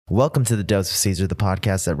Welcome to the Dose of Caesar, the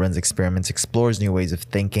podcast that runs experiments, explores new ways of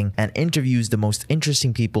thinking, and interviews the most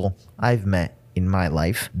interesting people I've met in my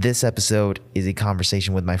life. This episode is a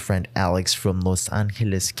conversation with my friend Alex from Los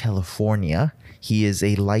Angeles, California. He is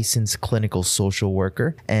a licensed clinical social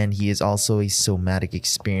worker, and he is also a somatic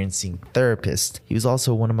experiencing therapist. He was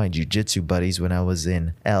also one of my jiu-jitsu buddies when I was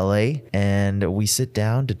in LA, and we sit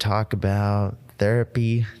down to talk about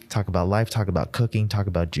therapy, talk about life, talk about cooking, talk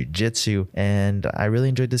about jiu-jitsu, and I really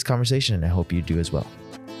enjoyed this conversation, and I hope you do as well.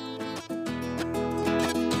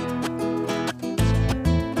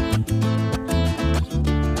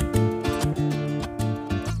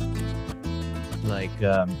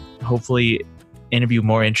 Hopefully interview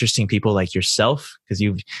more interesting people like yourself, because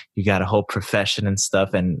you got a whole profession and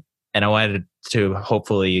stuff, and I wanted to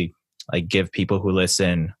hopefully like give people who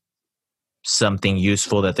listen something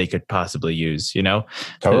useful that they could possibly use, you know?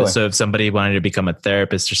 Totally. So if somebody wanted to become a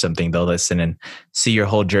therapist or something, they'll listen and see your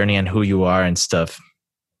whole journey and who you are and stuff.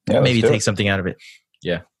 Yeah, maybe take something out of it.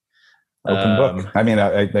 Yeah. Open book. I mean,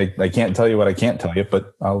 I can't tell you what I can't tell you,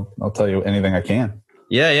 but I'll tell you anything I can.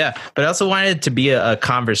 Yeah. But I also wanted it to be a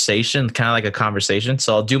conversation, kind of like a conversation.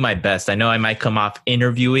 So I'll do my best. I know I might come off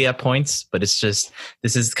interviewee at points, but it's just,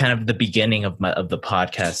 this is kind of the beginning of the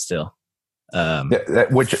podcast still. That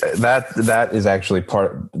is actually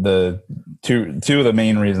part the two of the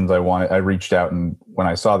main reasons I reached out, and when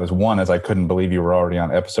I saw this, one is I couldn't believe you were already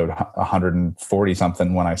on episode 140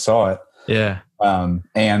 something when I saw it. Yeah.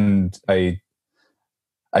 And I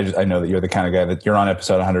know that you're the kind of guy that you're on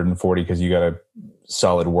episode 140 because you got a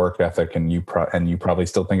solid work ethic, and you probably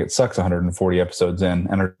still think it sucks 140 episodes in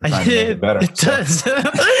and are trying to make it better. It does.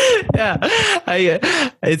 Yeah.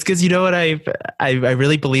 It's because, you know what, I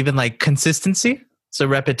really believe in like consistency. So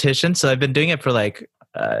repetition. So I've been doing it for like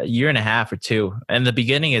a year and a half or two. And the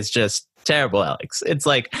beginning is just terrible, Alex. It's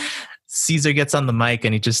like Caesar gets on the mic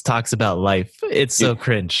and he just talks about life. It's so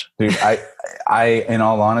cringe. Dude, I in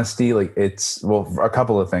all honesty, like it's, well, a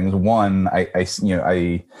couple of things. One, I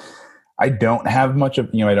don't have much of,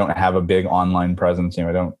 I don't have a big online presence.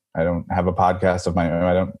 I don't have a podcast of my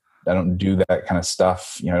own. I don't do that kind of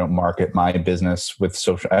stuff. I don't market my business with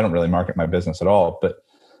social. I don't really market my business at all. But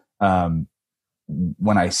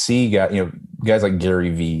when I see guys like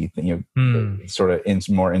Gary Vee, sort of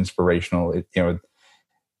more inspirational,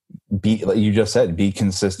 be, like you just said, be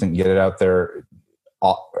consistent, get it out there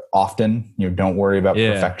often. Don't worry about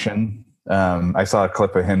perfection. I saw a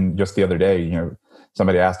clip of him just the other day.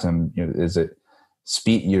 Somebody asked him, is it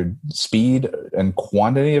speed and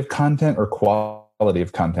quantity of content or quality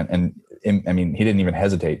of content? And I mean, he didn't even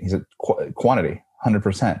hesitate. He said quantity,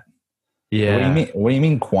 100%. Yeah. What do you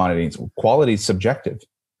mean quantity? Quality is subjective.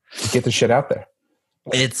 Get the shit out there.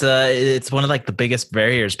 It's one of like the biggest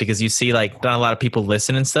barriers, because you see like not a lot of people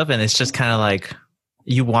listen and stuff, and it's just kind of like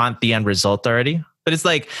you want the end result already. But it's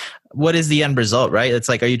like, what is the end result, right? It's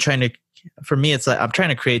like, are you trying to? For me, it's like I'm trying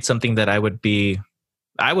to create something that I would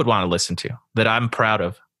want to listen to, that I'm proud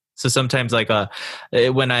of. So sometimes like for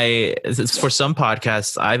some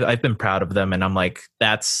podcasts, I've been proud of them, and I'm like,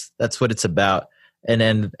 that's what it's about.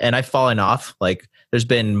 And I've fallen off. Like there's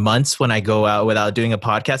been months when I go out without doing a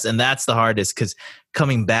podcast, and that's the hardest, because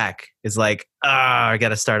coming back is like, I got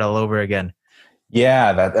to start all over again.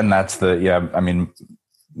 Yeah. I mean,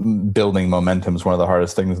 building momentum is one of the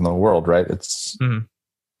hardest things in the world, right? It's,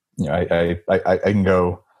 I can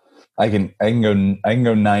go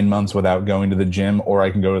 9 months without going to the gym, or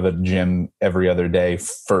I can go to the gym every other day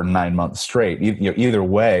for 9 months straight. Either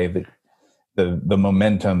way, the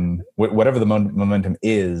momentum, whatever the momentum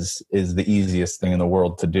is the easiest thing in the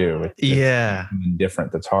world to do. It's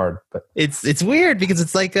different. That's hard, but it's weird, because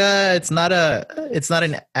it's like it's not a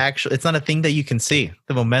thing that you can see,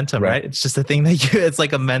 the momentum, right? It's just a thing that it's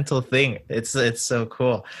like a mental thing. It's so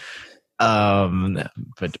cool.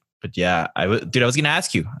 But yeah, I was going to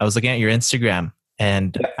ask you. I was looking at your Instagram,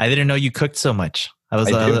 and I didn't know you cooked so much.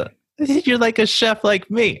 You're like a chef like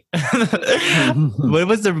me. What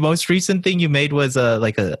was the most recent thing you made? Was it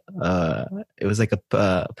was like a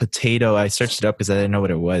potato. I searched it up because I didn't know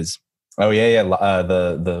what it was. Oh yeah.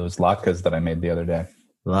 Those latkes that I made the other day.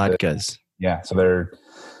 Latkes. Yeah. So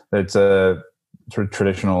it's a sort of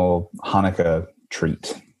traditional Hanukkah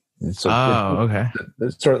treat. Okay.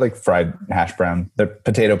 It's sort of like fried hash brown. They're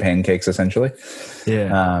potato pancakes essentially.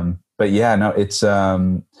 Yeah. But yeah, no, it's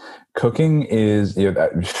cooking is.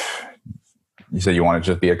 You said you want to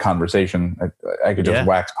just be a conversation. I could just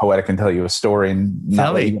wax poetic and tell you a story and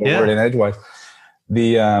not let you get a word in edgewise.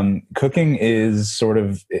 The cooking is sort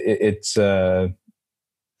of it's. People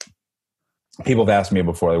have asked me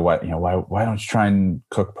before, like, why don't you try and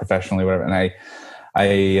cook professionally, whatever? And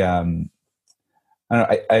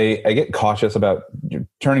I get cautious about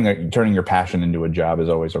turning your passion into a job is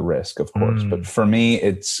always a risk, of course. But for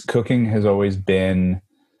me, cooking has always been,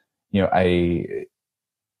 I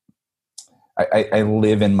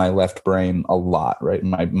live in my left brain a lot, right?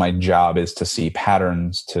 My job is to see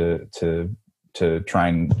patterns, to try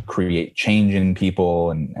and create change in people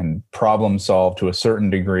and problem solve to a certain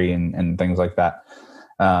degree and things like that.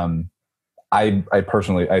 I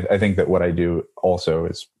personally, I think that what I do also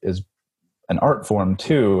is an art form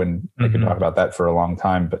too. And I could talk about that for a long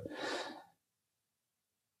time, but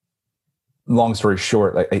long story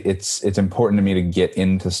short, like it's important to me to get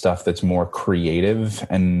into stuff that's more creative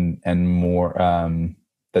and more,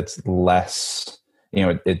 that's less,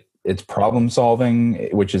 it's problem solving,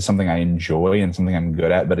 which is something I enjoy and something I'm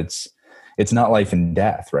good at, but it's not life and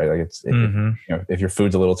death, right? Like if your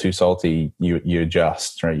food's a little too salty, you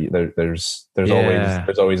adjust, right? There's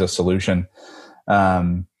always a solution.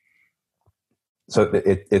 So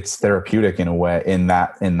it's therapeutic in a way, in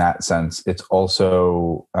that sense. It's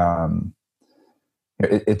also,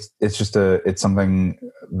 it's something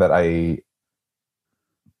that I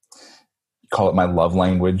call it my love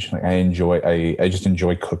language. Like I just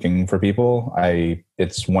enjoy cooking for people.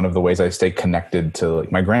 It's one of the ways I stay connected to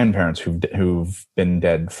like my grandparents who've been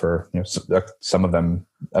dead for, some of them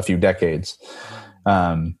a few decades.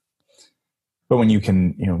 But when you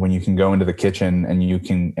can go into the kitchen and you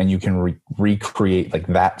can recreate like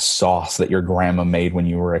that sauce that your grandma made when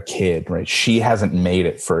you were a kid, right? She hasn't made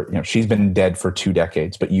it for, she's been dead for 2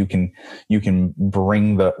 decades, but you can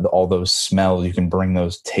bring all those smells, you can bring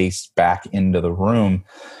those tastes back into the room.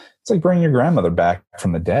 It's like bringing your grandmother back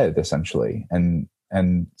from the dead, essentially. And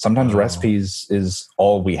sometimes recipes is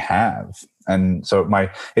all we have. And so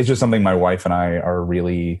it's just something my wife and I are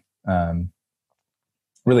really,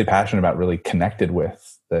 really passionate about, really connected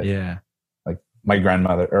with. Like my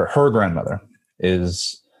grandmother, or her grandmother,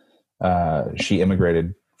 is she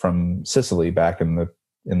immigrated from Sicily back in the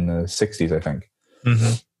 60s, I think.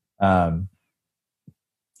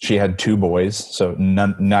 She had 2 boys, so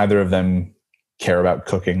neither of them care about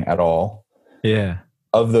cooking at all. Yeah.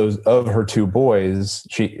 Of her 2 boys,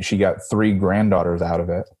 she got 3 granddaughters out of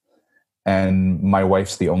it, and my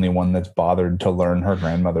wife's the only one that's bothered to learn her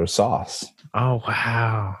grandmother's sauce. Oh,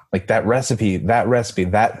 wow. Like that recipe,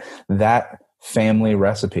 that family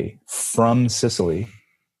recipe from Sicily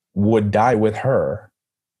would die with her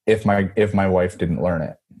if my wife didn't learn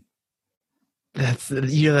it.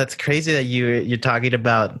 That's crazy that you're talking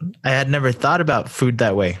about. I had never thought about food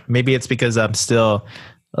that way. Maybe it's because I'm still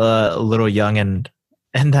a little young and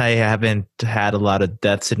I haven't had a lot of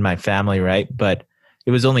deaths in my family, right? But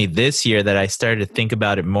it was only this year that I started to think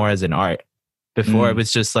about it more as an art. Before it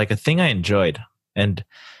was just like a thing I enjoyed. And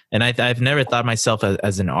I've never thought myself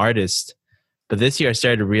as an artist, but this year I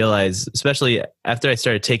started to realize, especially after I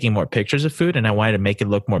started taking more pictures of food and I wanted to make it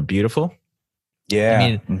look more beautiful. Yeah.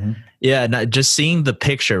 I mean, not just seeing the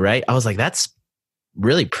picture, right? I was like, that's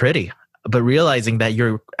really pretty, but realizing that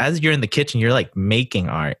as you're in the kitchen, you're like making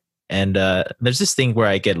art. And there's this thing where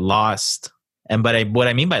I get lost. But what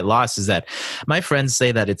I mean by lost is that my friends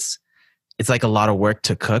say that it's like a lot of work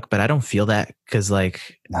to cook, but I don't feel that because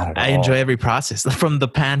like I enjoy every process, from the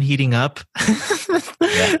pan heating up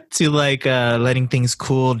to like letting things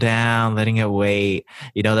cool down, letting it wait,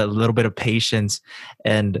 that little bit of patience.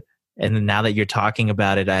 And now that you're talking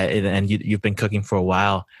about it, and you've been cooking for a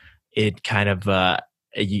while, it kind of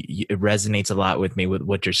it resonates a lot with me with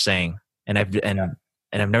what you're saying. And I've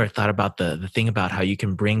never thought about the thing about how you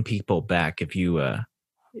can bring people back if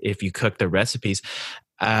you cook the recipes.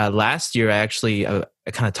 Last year, I actually I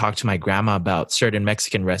kind of talked to my grandma about certain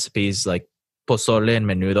Mexican recipes like pozole and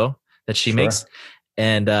menudo that she makes.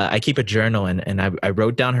 And I keep a journal and I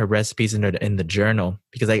wrote down her recipes in the journal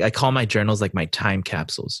because I call my journals like my time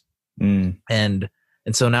capsules. And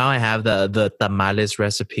so now I have the tamales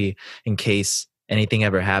recipe in case anything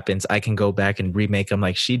ever happens. I can go back and remake them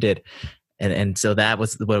like she did. And so that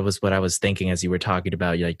was what I was thinking as you were talking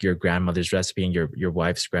about like your grandmother's recipe and your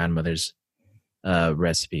wife's grandmother's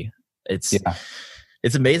recipe. It's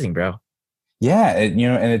amazing, bro. Yeah.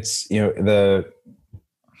 And it's, there's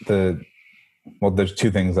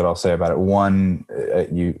 2 things that I'll say about it. One,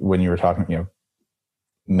 when you were talking,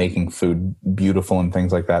 making food beautiful and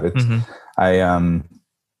things like that. It's,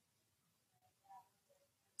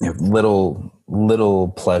 little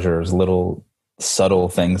pleasures, little subtle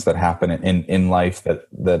things that happen in life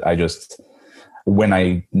that I just, when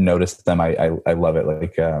I notice them, I love it.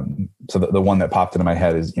 Like, so the one that popped into my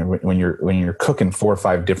head is, when you're cooking 4 or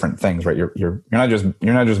 5 different things, right? You're not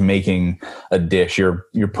just making a dish, you're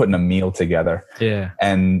putting a meal together. Yeah.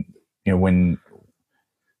 And, when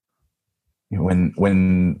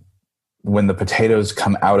when the potatoes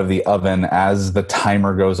come out of the oven, as the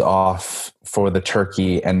timer goes off for the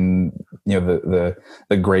turkey, and the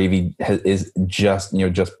gravy is just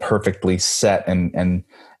perfectly set, and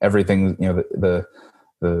everything, the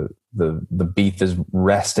beef is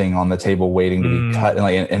resting on the table waiting to be cut,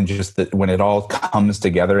 and just when it all comes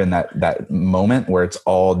together in that moment where it's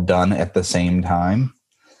all done at the same time,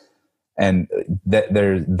 and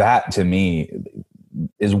that to me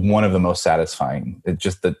is one of the most satisfying. It's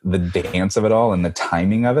just the dance of it all and the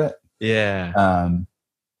timing of it. Yeah.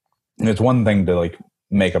 It's one thing to like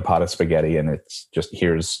make a pot of spaghetti and it's just,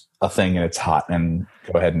 here's a thing and it's hot and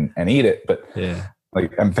go ahead and eat it. But yeah,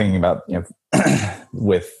 like I'm thinking about,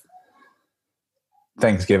 with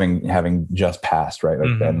Thanksgiving having just passed, right?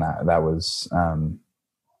 Like, and that was,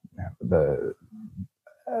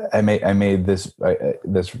 I made this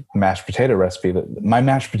mashed potato recipe that my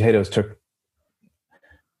mashed potatoes took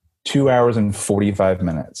 2 hours and 45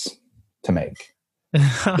 minutes to make,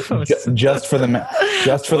 just for the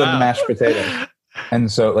mashed potato.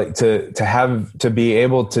 And so like to be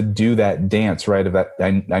able to do that dance, right? Of that,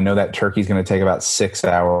 I know that turkey's going to take about 6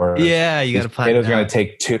 hours. Yeah. You got to plan it out. Potatoes going to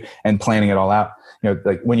take 2, and planning it all out.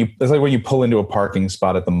 Like it's like when you pull into a parking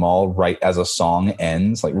spot at the mall right as a song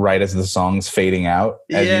ends, like right as the song's fading out,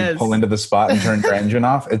 as you pull into the spot and turn your engine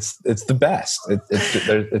off. It's the best.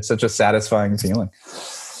 It's such a satisfying feeling.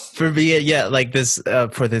 For me, yeah, like this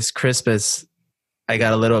for this Christmas, I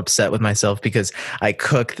got a little upset with myself because I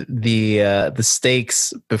cooked the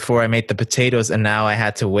steaks before I made the potatoes, and now I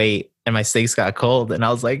had to wait, and my steaks got cold, and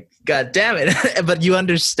I was like, God damn it! But you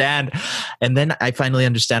understand, and then I finally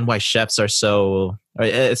understand why chefs are so.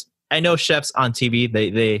 I know chefs on TV,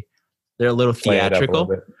 they're a little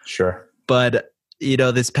theatrical, sure. But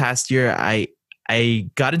this past year, I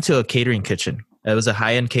got into a catering kitchen. It was a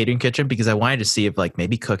high-end catering kitchen because I wanted to see if like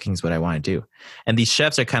maybe cooking is what I want to do. And these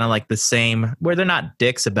chefs are kind of like the same, where they're not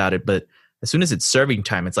dicks about it, but as soon as it's serving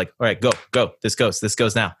time, it's like, all right, go, this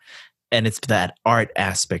goes now. And it's that art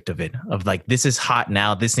aspect of it, of like, this is hot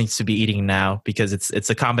now, this needs to be eating now, because it's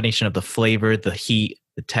a combination of the flavor, the heat,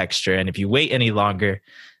 the texture. And if you wait any longer,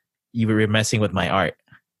 you were messing with my art.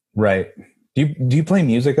 Right. Do you play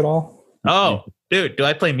music at all? Oh, dude, do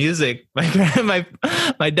I play music?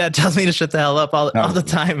 My dad tells me to shut the hell up all the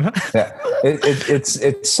time. Yeah,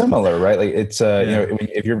 it's similar, right? Like it's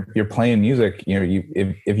if you're playing music,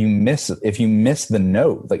 if you miss the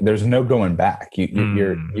note, like there's no going back.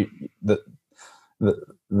 The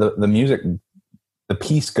music, the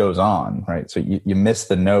piece goes on, right? So you miss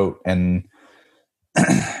the note and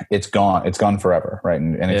it's gone forever, right?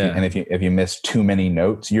 And if you miss too many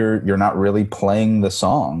notes, you're not really playing the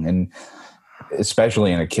song. And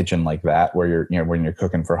especially in a kitchen like that, where when you're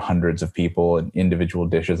cooking for hundreds of people and individual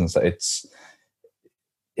dishes and stuff, it's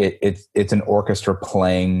an orchestra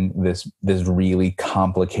playing this really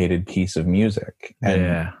complicated piece of music,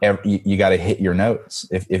 and you got to hit your notes.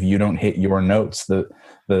 If you don't hit your notes,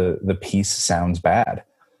 the piece sounds bad.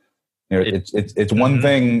 It's one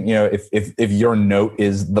thing, if your note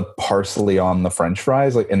is the parsley on the French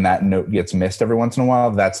fries, like, and that note gets missed every once in a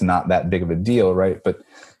while, that's not that big of a deal, right? But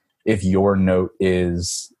if your note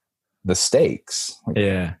is the steaks,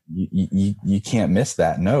 like, you can't miss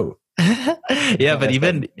that note. Yeah, but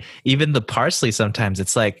even the parsley, sometimes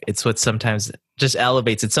it's what sometimes just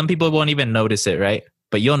elevates it. Some people won't even notice it, right?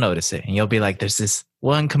 But you'll notice it, and you'll be like, "There's this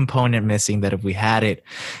one component missing that if we had it,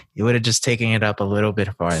 you would have just taken it up a little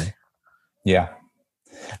bit farther." Yeah,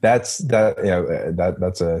 that's at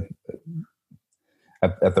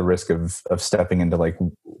the risk of stepping into like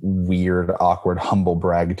weird, awkward, humble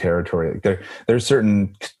brag territory. Like there's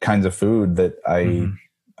certain kinds of food that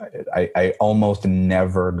I almost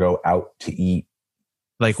never go out to eat.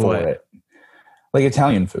 Like for what? It. Like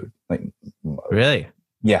Italian food. Like really?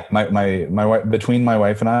 Yeah, my wife, between my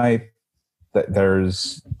wife and I, that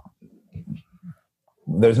there's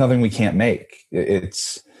nothing we can't make.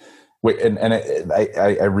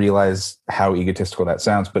 I realize how egotistical that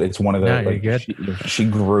sounds, but it's one of the she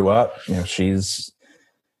grew up. She's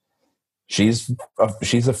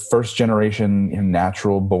a first generation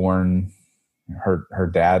natural born.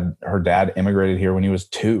 Her dad immigrated here when he was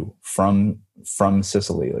 2 from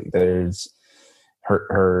Sicily. Like there's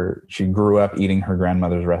she grew up eating her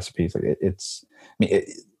grandmother's recipes. Like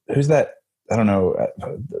who's that? I don't know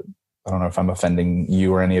if I'm offending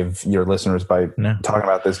you or any of your listeners by talking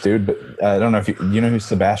about this dude, but I don't know if you know who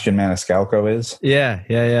Sebastian Maniscalco is. Yeah.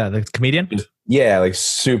 The comedian. Yeah. Like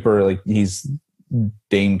super, like he's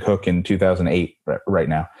Dane Cook in 2008 right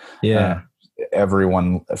now. Yeah.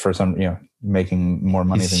 Everyone for some, making more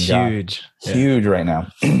money than God. Huge. Huge right now.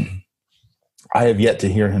 I have yet to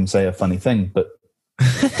hear him say a funny thing, but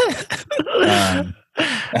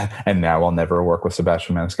and now I'll never work with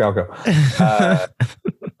Sebastian Maniscalco.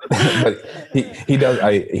 But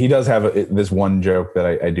he does have this one joke that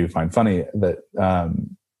I do find funny, that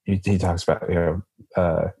he talks about,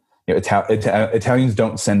 Italians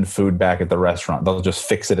don't send food back at the restaurant; they'll just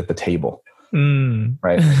fix it at the table.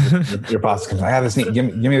 Right? Your boss comes like, this neat.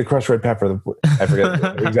 Give me the crushed red pepper. I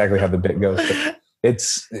forget exactly how the bit goes, but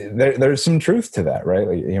it's there's some truth to that, right?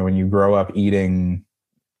 Like, when you grow up eating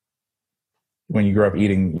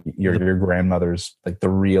your grandmother's, like, the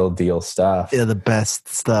real deal stuff. Yeah, the best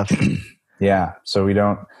stuff. Yeah. So we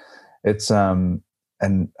don't. It's and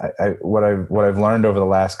what I've learned over the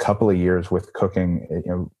last couple of years with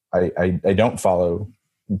cooking, I don't follow.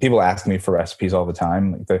 People ask me for recipes all the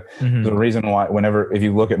time. Like the reason why, if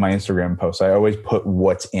you look at my Instagram posts, I always put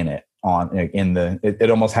what's in it it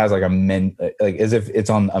almost has like a menu, like as if it's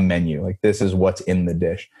on a menu. Like, this is what's in the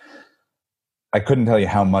dish. I couldn't tell you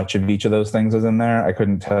how much of each of those things is in there. I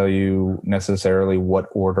couldn't tell you necessarily what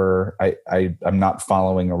order. I'm not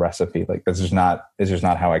following a recipe. Like, it's just not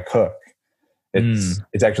how I cook. It's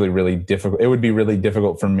actually really difficult. It would be really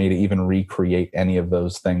difficult for me to even recreate any of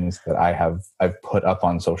those things that I've put up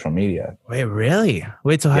on social media. Wait, really?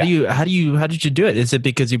 Wait, so how did you do it? Is it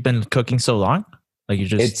because you've been cooking so long? Like, you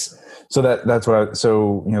just that's what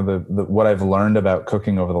what I've learned about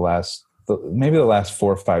cooking over the last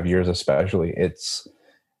 4 or 5 years, especially. It's,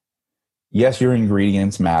 yes, your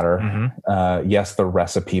ingredients matter. Yes, the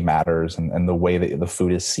recipe matters, and the way that the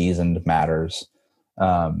food is seasoned matters.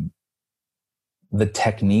 The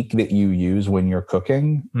technique that you use when you're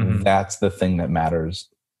cooking, that's the thing that matters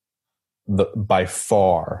by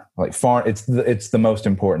far. Like, it's the most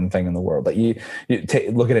important thing in the world. Like, you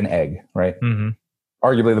look at an egg, right?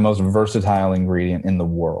 Arguably the most versatile ingredient in the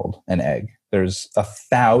world, an egg. There's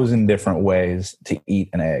 1,000 different ways to eat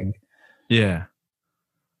an egg. Yeah.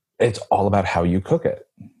 It's all about how you cook it.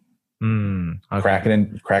 Okay. Crack it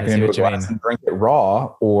into a glass and drink it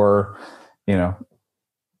raw, or,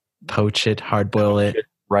 poach it, hard boil it.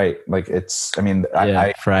 Right. Like, it's,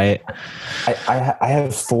 I fry it. I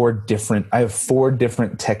have four different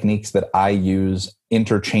techniques that I use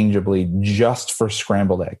interchangeably just for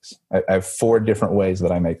scrambled eggs. I have 4 different ways that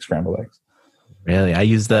I make scrambled eggs. Really? I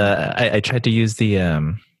use I tried to use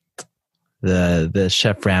the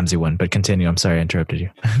Chef Ramsay one, but continue. I'm sorry I interrupted you.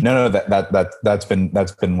 No, that's been my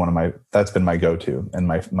go-to and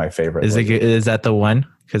my favorite. Is that the one?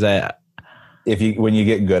 Because when you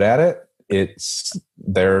get good at it,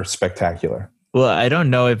 they're spectacular. Well, I don't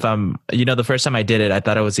know if the first time I did it, I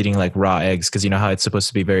thought I was eating like raw eggs, because you know how it's supposed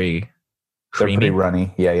to be very creamy. They're pretty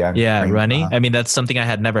runny. Yeah, runny. I mean, that's something I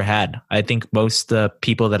had never had. I think most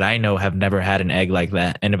people that I know have never had an egg like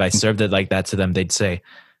that. And if I served it like that to them, they'd say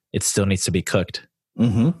it still needs to be cooked.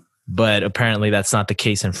 But apparently that's not the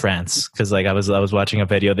case in France, because like I was watching a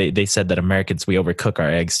video. They said that Americans, we overcook our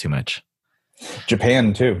eggs too much.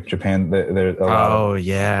 Japan too. There's a lot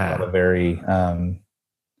of very,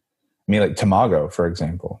 like tamago, for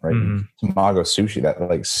example, right? Tamago sushi, that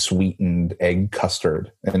like sweetened egg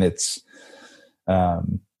custard. And it's, I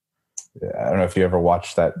don't know if you ever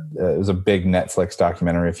watched that. It was a big Netflix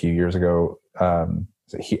documentary a few years ago.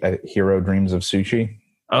 Hero Dreams of Sushi.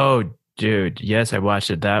 Oh, dude. Yes, I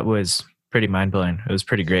watched it. That was pretty mind blowing. It was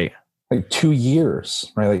pretty great. Like 2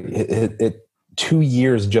 years, right? Like it 2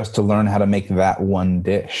 years just to learn how to make that one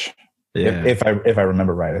dish. Yeah. If I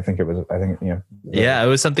remember right, I think it was. Yeah, it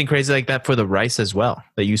was something crazy like that for the rice as well.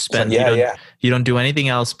 That you spend. You don't do anything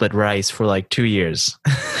else but rice for like 2 years.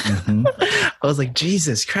 I was like,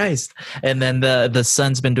 Jesus Christ! And then the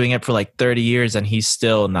son's been doing it for like 30 years, and he's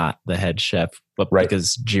still not the head chef, but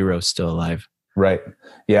because Jiro's still alive. Right.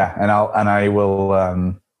 Yeah, and I will.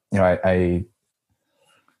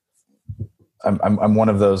 I'm one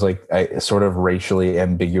of those, like, I sort of racially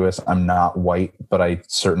ambiguous. I'm not white, but I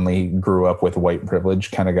certainly grew up with white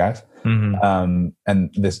privilege kind of guys. And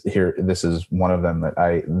this is one of them that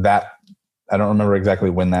I don't remember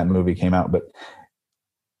exactly when that movie came out, but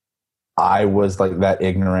I was like that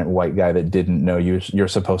ignorant white guy that didn't know you're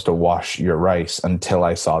supposed to wash your rice until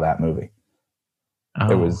I saw that movie.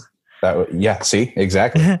 Oh. It was that. Yeah. See,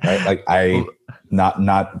 exactly. Right? Like No,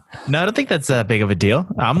 I don't think that's that big of a deal.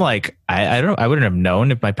 I'm like, I wouldn't have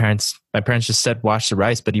known if my parents just said wash the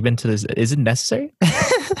rice, but even to this, is it necessary?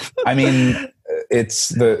 I mean, it's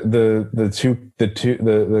the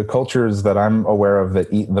cultures that I'm aware of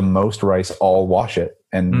that eat the most rice all wash it,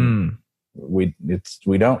 and we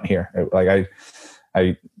don't here. Like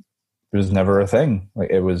it was never a thing. Like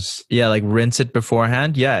it was. Yeah. Like rinse it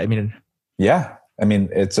beforehand. Yeah. I mean,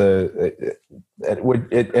 it's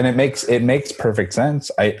it makes perfect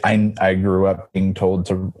sense. I grew up being told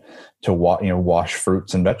to wash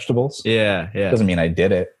fruits and vegetables. Yeah. Doesn't mean I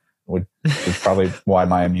did it, which is probably why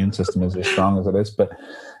my immune system is as strong as it is. But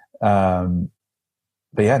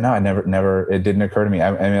yeah, no, I never, it didn't occur to me.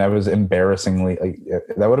 I mean, I was embarrassingly,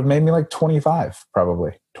 that would have made me like 25,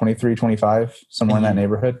 probably 23, 25, somewhere in that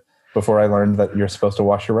neighborhood, before I learned that you're supposed to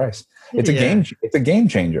wash your rice. It's a game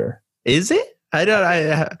changer. Is it?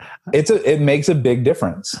 It makes a big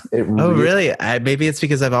difference. Really? Maybe it's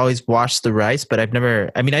because I've always washed the rice, but I've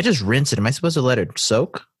never, I mean, I just rinse it. Am I supposed to let it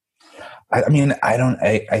soak? I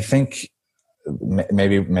think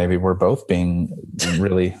maybe we're both being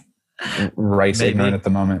really rice ignorant at the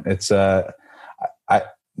moment. It's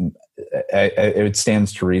it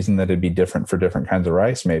stands to reason that it'd be different for different kinds of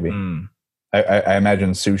rice. Maybe I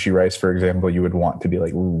imagine sushi rice, for example, you would want to be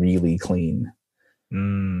like really clean.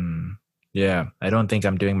 Yeah, I don't think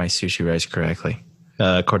I'm doing my sushi rice correctly.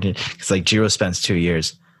 According, because like Jiro spends 2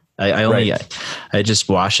 years. I just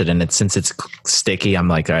wash it, and since it's sticky, I'm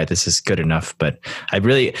like, all right, this is good enough. But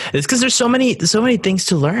it's because there's so many things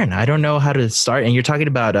to learn. I don't know how to start. And you're talking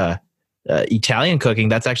about Italian cooking.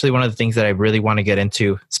 That's actually one of the things that I really want to get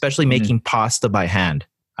into, especially making pasta by hand.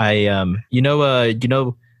 You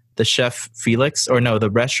know the chef Felix, or no, the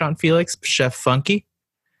restaurant Felix, Chef Funky.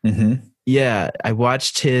 Mm-hmm. Yeah, I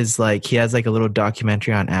watched his, he has like a little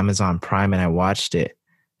documentary on Amazon Prime, and I watched it,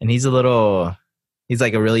 and he's like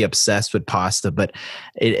a really obsessed with pasta, but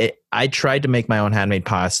I tried to make my own handmade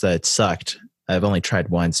pasta. It sucked. I've only tried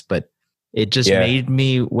once, but it just made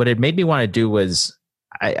me want to do was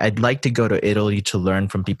I'd like to go to Italy to learn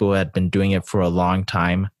from people who had been doing it for a long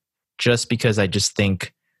time, just because I just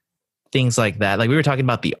think things like that, like we were talking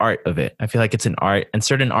about the art of it. I feel like it's an art, and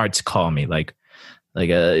certain arts call me like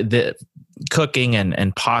the cooking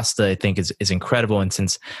and pasta, I think is incredible. And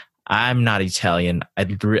since I'm not Italian,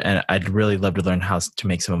 I'd really love to learn how to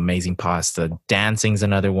make some amazing pasta. Dancing's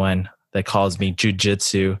another one that calls me.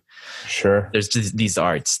 Jiu-jitsu. Sure. There's just these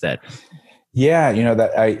arts that. Yeah.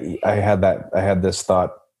 That I had this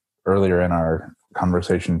thought earlier in our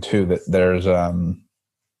conversation too, that there's,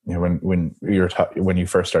 when you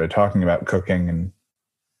first started talking about cooking, and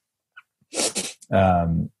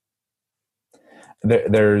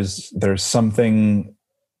there's something,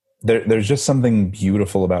 there's just something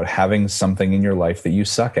beautiful about having something in your life that you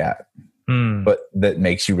suck at, but that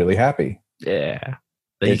makes you really happy. Yeah.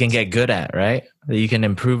 That you can get good at, right? That you can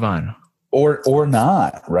improve on. Or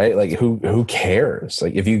not, right? Like who cares?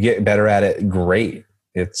 Like if you get better at it, great.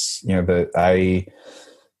 It's, a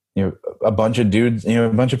bunch of dudes, a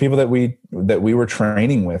bunch of people that we were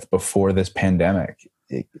training with before this pandemic,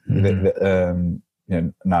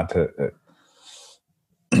 not to,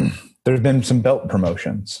 there's been some belt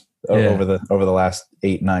promotions over the last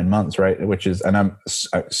 8-9 months, right? And I'm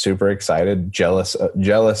super excited, jealous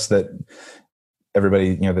that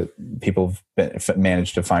everybody, that people have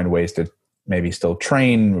managed to find ways to maybe still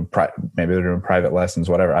train. Maybe they're doing private lessons,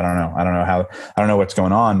 whatever. I don't know what's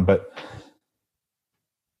going on, but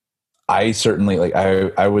I certainly I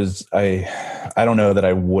don't know that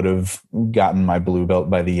I would have gotten my blue belt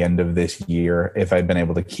by the end of this year if I'd been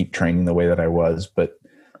able to keep training the way that I was, but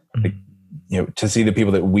to see the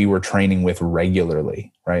people that we were training with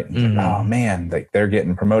regularly, right? Oh man, they're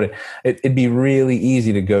getting promoted. It'd be really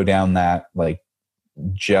easy to go down that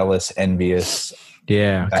jealous, envious,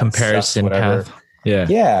 comparison path.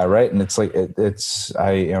 Yeah, right. And it's like I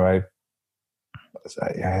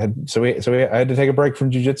had to take a break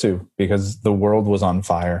from jiu-jitsu because the world was on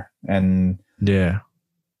fire, and I'm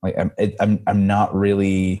not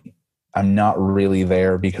really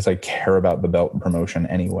there because I care about the belt promotion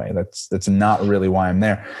anyway. That's not really why I'm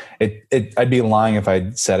there. I'd be lying if I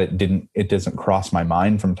said it doesn't cross my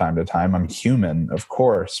mind from time to time. I'm human, of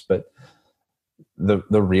course, but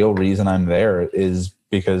the real reason I'm there is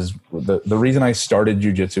because the reason I started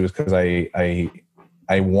jiu-jitsu is because I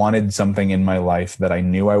wanted something in my life that I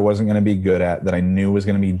knew I wasn't going to be good at, that I knew was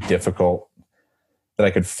going to be difficult, that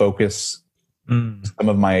I could focus some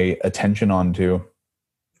of my attention onto,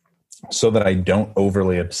 so that I don't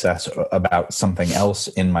overly obsess about something else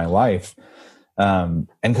in my life. And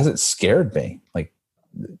because it scared me,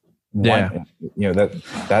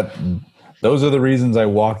 those are the reasons I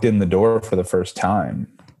walked in the door for the first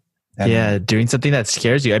time. And doing something that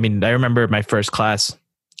scares you. I mean, I remember my first class,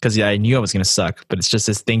 because I knew I was going to suck, but it's just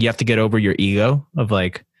this thing you have to get over your ego of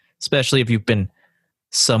especially if you've been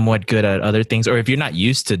somewhat good at other things, or if you're not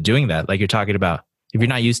used to doing that, like you're talking about, if you're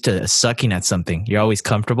not used to sucking at something, you're always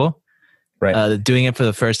comfortable. Right. Doing it for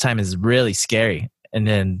the first time is really scary. And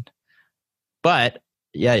then, but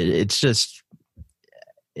yeah, it's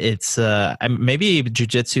it's maybe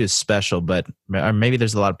jujitsu is special, but or maybe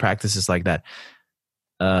there's a lot of practices like that.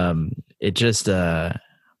 It just it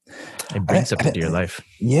brings something into your life.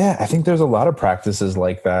 Yeah, I think there's a lot of practices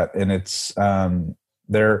like that, and it's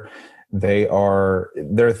there are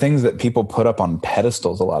things that people put up on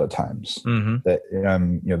pedestals a lot of times, that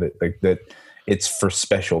that it's for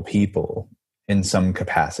special people in some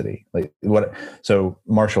capacity. Like so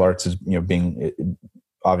martial arts is being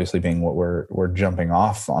what we're jumping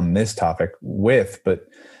off on this topic with, but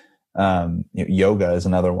yoga is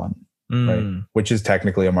another one, right? Which is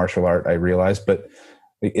technically a martial art, I realize, but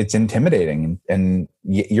it's intimidating, and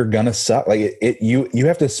you're gonna suck. Like you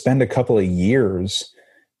have to spend a couple of years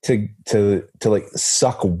to like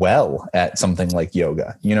suck well at something like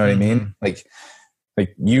yoga. You know what I mean? Like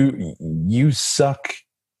you suck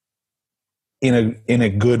in a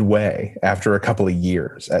good way after a couple of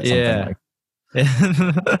years at something like.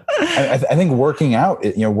 I think working out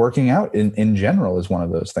in general is one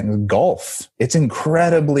of those things. Golf, it's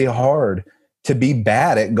incredibly hard to be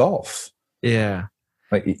bad at golf. Yeah.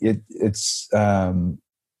 Like it's so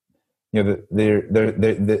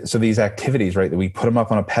these activities, right, that we put them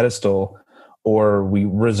up on a pedestal, or we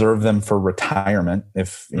reserve them for retirement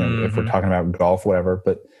if we're talking about golf, whatever.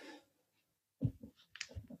 But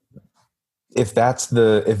if that's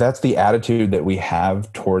the attitude that we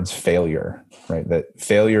have towards failure, right, that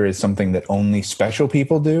failure is something that only special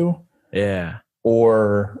people do,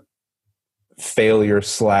 or failure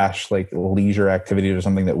 / like leisure activities or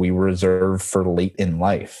something that we reserve for late in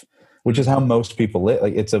life, which is how most people live.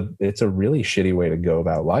 Like it's a really shitty way to go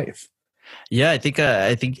about life. Yeah, I think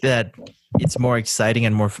that it's more exciting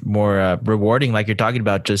and more rewarding, like you're talking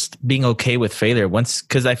about, just being okay with failure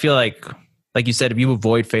because I feel like you said, if you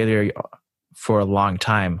avoid failure for a long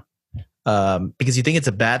time, because you think it's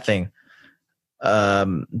a bad thing,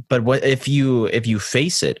 but what if you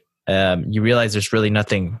face it, you realize there's really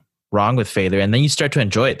nothing wrong with failure, and then you start to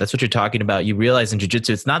enjoy it. That's what you're talking about. You realize in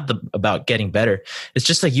jiu-jitsu, it's not about getting better. It's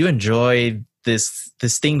just like you enjoy this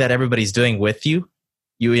thing that everybody's doing with you.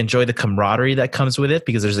 You enjoy the camaraderie that comes with it,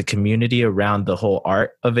 because there's a community around the whole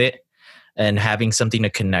art of it, and having something to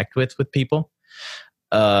connect with people.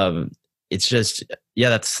 It's just,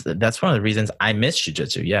 that's one of the reasons I miss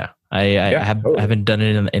jiu-jitsu. Yeah. I haven't done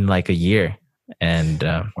it in like a year, and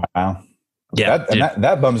wow. Yeah,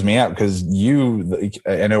 that bums me out, because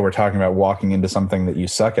I know we're talking about walking into something that you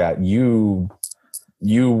suck at. You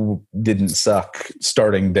didn't suck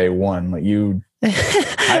starting day one. Like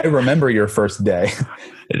I remember your first day.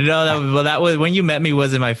 No, that was when you met me.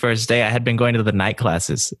 Wasn't my first day. I had been going to the night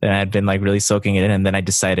classes, and I had been like really soaking it in. And then I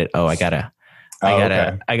decided, I gotta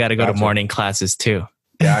go to morning classes too.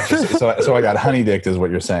 Yeah, so I got honey dicked, is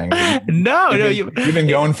what you're saying. You've been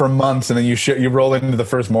going for months, and then you roll into the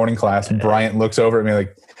first morning class. Bryant looks over at me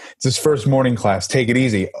like, "It's his first morning class. Take it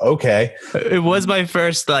easy." Okay. It was my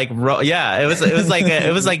first it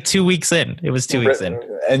was like 2 weeks in. It was 2 weeks in,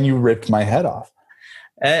 and you ripped my head off.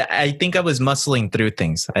 I think I was muscling through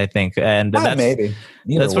things. I think, and that's maybe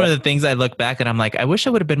that's one of the things I look back and I'm like, I wish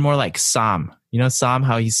I would have been more like Sam. You know, Sam,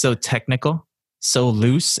 how he's so technical, so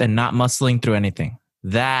loose, and not muscling through anything.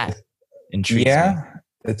 That intrigues me. Yeah,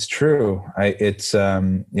 it's true. I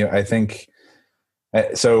think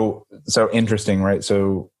so interesting, right?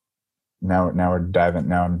 So now we're diving.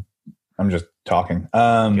 Now I'm just talking.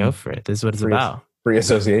 Go for it. This is what it's about. Free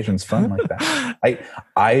association's fun like that.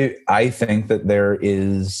 I think that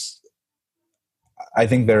there's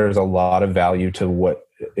a lot of value to what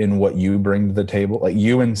you bring to the table, like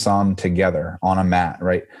you and Sam together on a mat,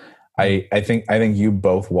 right? I think you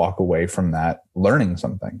both walk away from that learning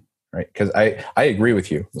something, right? Because I agree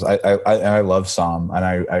with you. I love Sam,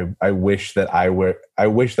 and I wish that I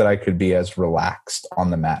could be as relaxed on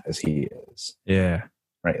the mat as he is. Yeah,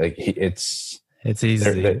 right. Like it's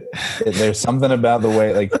easy. There's something about the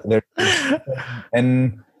way, like there,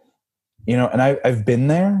 and I've been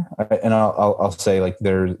there, and I'll say, like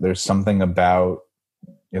there's something about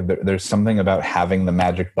there's something about having the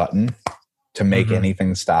magic button to make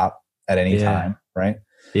anything stop at any time, right?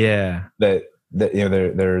 Yeah.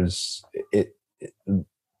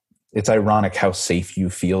 It's ironic how safe you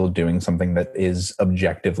feel doing something that is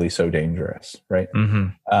objectively so dangerous, right?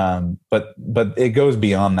 But it goes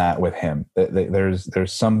beyond that with him.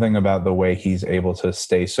 There's something about the way he's able to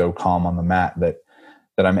stay so calm on the mat that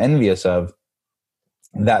I'm envious of.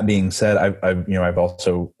 That being said, I've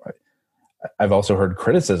also heard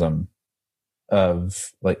criticism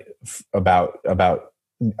of about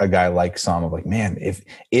a guy like Sam, of like, man,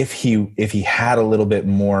 if he had a little bit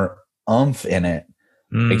more oomph in it,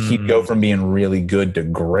 like he'd go from being really good to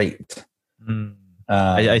great.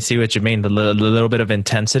 I see what you mean. The little bit of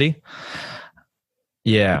intensity.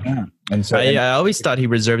 Yeah. And so I always thought he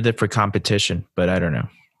reserved it for competition, but I don't know.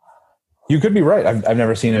 You could be right. I've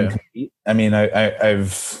never seen him compete. I mean,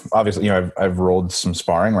 I've obviously, I've rolled some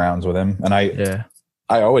sparring rounds with him, and I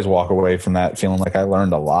always walk away from that feeling like I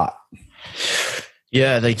learned a lot.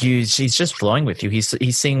 Yeah, like he's just flowing with you.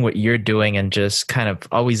 He's seeing what you're doing and just kind of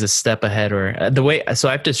always a step ahead. Or the way. So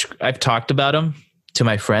I've talked about him to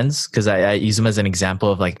my friends because I use him as an example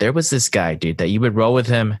of like there was this guy, dude, that you would roll with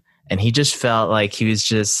him. And he just felt like he was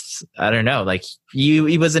just, I don't know, like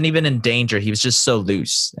he wasn't even in danger. He was just so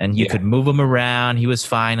loose and you could move him around. He was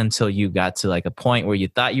fine until you got to like a point where you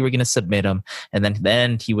thought you were going to submit him. And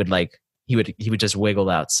then he would just wiggle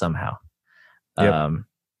out somehow. Yep.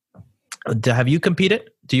 Have you competed?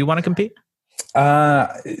 Do you want to compete? No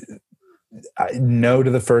to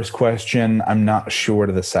the first question. I'm not sure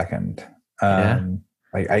to the second. I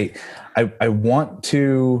want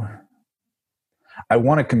to. I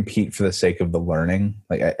want to compete for the sake of the learning.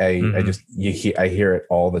 Like I hear it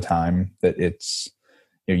all the time that it's,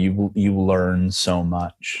 you learn so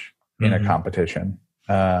much in a competition.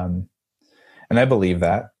 And I believe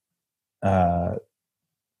that, at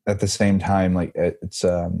the same time, like it's,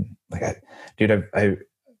 I've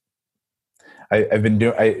been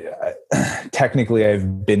doing, technically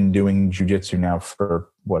I've been doing jujitsu now for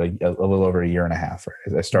a little over a year and a half.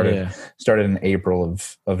 Right? I started in April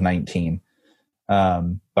of 19.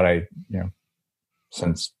 But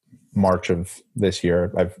since March of this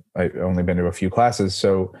year, I've only been to a few classes.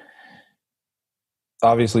 So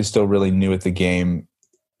obviously still really new at the game.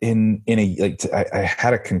 I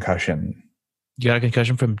had a concussion. You got a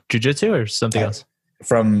concussion from jiu-jitsu or something else?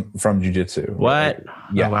 From jiu-jitsu. What?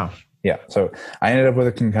 Yeah. Oh, wow. Yeah. So I ended up with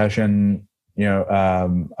a concussion. I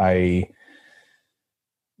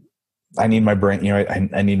need my brain,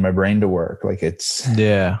 I need my brain to work. Like it's,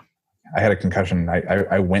 I had a concussion.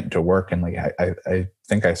 I went to work and like I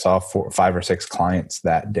think I saw 5 or 6 clients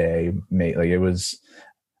that day. It's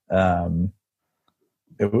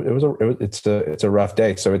a rough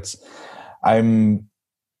day. So I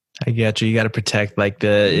get you. You got to protect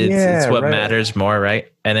it's what matters more,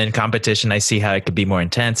 right? And then competition, I see how it could be more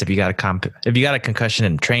intense if you got a concussion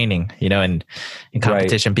in training, and in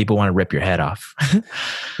competition, people want to rip your head off.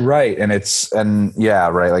 Right,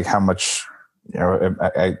 right. Like how much.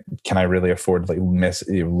 Can I really afford to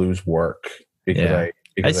lose work because I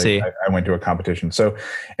went to a competition. So,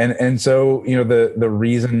 so, the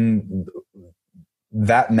reason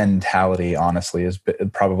that mentality honestly is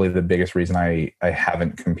probably the biggest reason I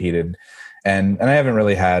haven't competed. And I haven't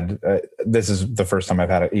really had, this is the first time I've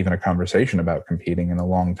had even a conversation about competing in a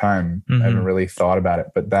long time. I haven't really thought about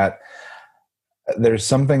it, but there's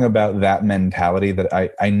something about that mentality that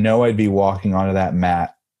I know I'd be walking onto that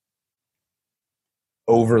mat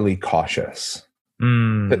overly cautious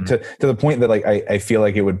to the point that I feel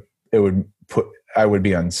like I would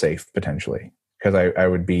be unsafe potentially because I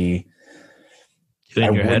would be I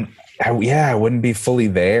wouldn't be fully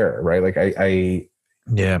there, right? Like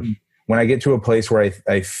when I get to a place where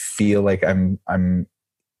I feel like I'm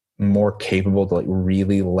more capable to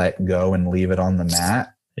really let go and leave it on the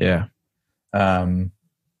mat.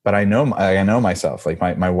 But I know myself. Like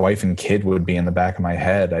my wife and kid would be in the back of my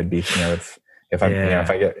head. I'd be if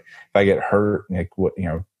I get hurt,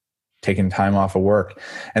 taking time off of work,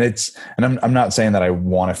 and I'm not saying that I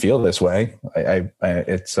want to feel this way. We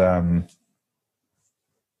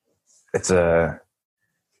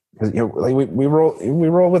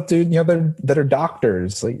roll with dude, that are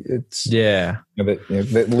doctors. Like it's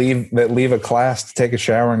that leave a class to take a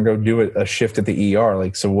shower and go do a shift at the ER.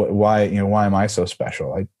 Like, so why am I so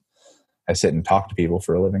special? I sit and talk to people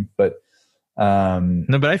for a living, but.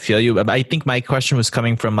 No, but I feel you. I think my question was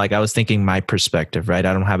coming from I was thinking my perspective, right?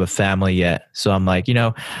 I don't have a family yet. So I'm like,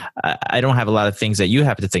 I don't have a lot of things that you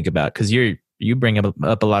have to think about because you bring up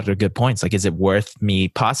a lot of good points. Like, is it worth me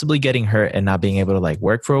possibly getting hurt and not being able to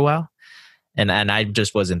work for a while? And I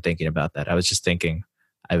just wasn't thinking about that. I was thinking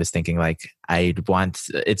I'd want,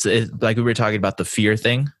 it's like we were talking about the fear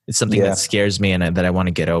thing. It's something that scares me and that I want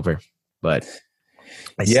to get over, but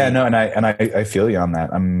I feel you on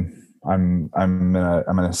that. I'm in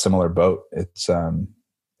a similar boat. I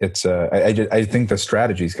think the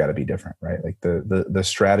strategy's got to be different, right? Like the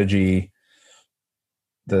strategy,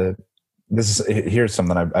 here's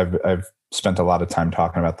something I've spent a lot of time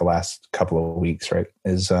talking about the last couple of weeks, right?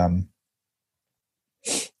 Is,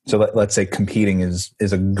 so let's say competing is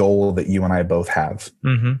a goal that you and I both have.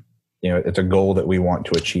 Mm-hmm. It's a goal that we want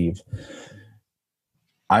to achieve.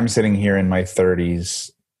 I'm sitting here in my 30s.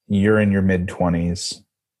 You're in your mid 20s.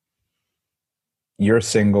 You're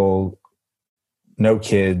single, no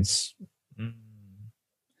kids. Mm.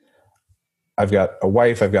 I've got a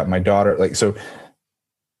wife, I've got my daughter. Like, so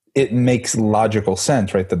it makes logical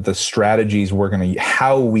sense, right? That the strategies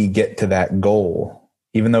how we get to that goal,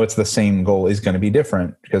 even though it's the same goal, is going to be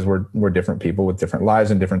different because we're different people with different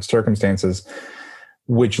lives and different circumstances,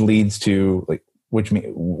 which leads to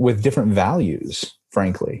with different values,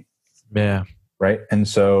 frankly. Yeah. Right. And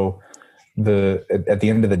so at the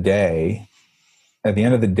end of the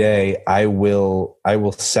day, I will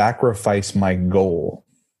sacrifice my goal,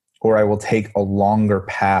 or I will take a longer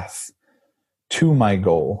path to my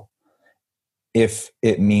goal if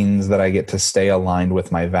it means that I get to stay aligned with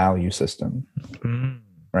my value system.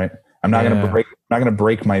 Right. I'm not going to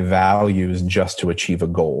break my values just to achieve a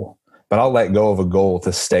goal, but I'll let go of a goal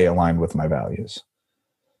to stay aligned with my values.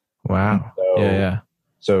 Wow.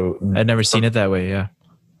 So I'd never seen it that way. Yeah.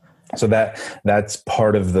 So that's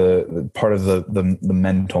part of the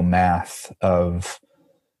mental math of,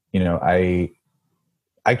 I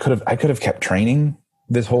could have kept training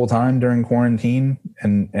this whole time during quarantine,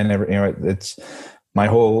 and it's my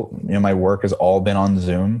whole, my work has all been on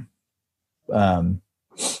Zoom.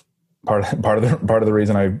 Part of the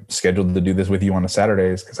reason I scheduled to do this with you on a Saturday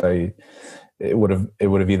is because it would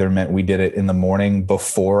have either meant we did it in the morning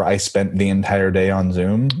before I spent the entire day on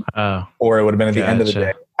Zoom, or it would have been at the end of the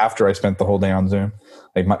day after I spent the whole day on Zoom.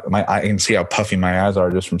 Like I can see how puffy my eyes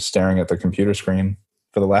are just from staring at the computer screen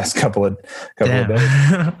for the last couple of days.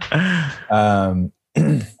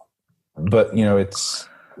 But it's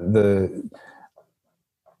the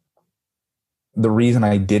reason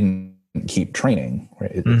I didn't keep training,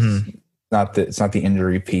 right? It's not the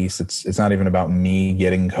injury piece. It's not even about me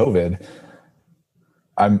getting COVID.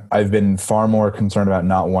 I've been far more concerned about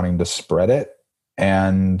not wanting to spread it.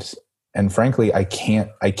 And frankly, I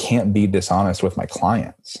can't be dishonest with my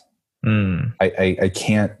clients. I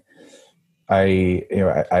can't, I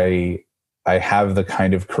have the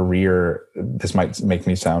kind of career, this might make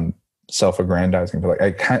me sound self-aggrandizing, but like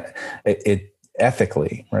I can't, it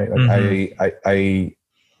ethically, right? Like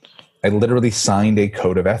I literally signed a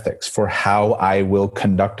code of ethics for how I will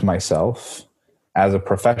conduct myself as a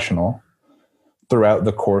professional throughout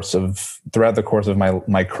the course of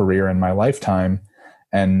my career and my lifetime.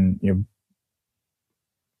 And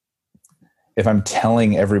if I'm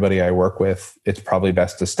telling everybody I work with, it's probably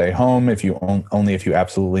best to stay home only if you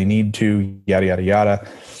absolutely need to, yada, yada, yada.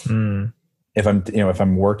 If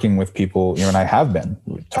I'm working with people, and I have been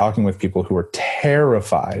talking with people who are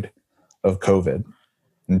terrified of COVID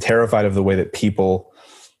and terrified of the way that people,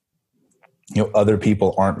 other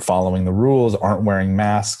people aren't following the rules, aren't wearing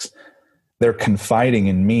masks. They're confiding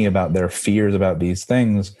in me about their fears about these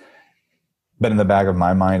things. But in the back of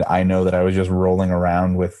my mind, I know that I was just rolling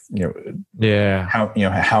around with, how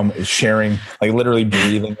sharing, like literally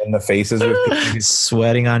breathing in the faces with people.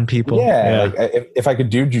 Sweating on people. Yeah. Like if I could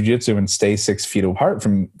do jujitsu and stay 6 feet apart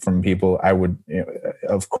from people, I would,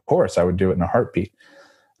 of course I would do it in a heartbeat.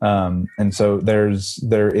 And so there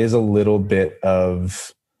is a little bit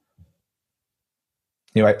of,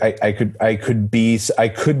 I could be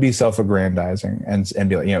self-aggrandizing and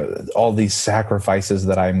be like, all these sacrifices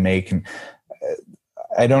that I make, and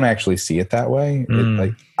I don't actually see it that way.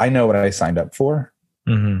 Like I know what I signed up for.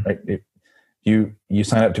 Right? You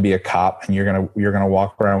sign up to be a cop, and you're gonna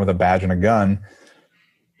walk around with a badge and a gun.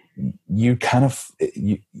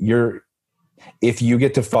 If you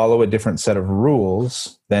get to follow a different set of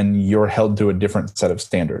rules, then you're held to a different set of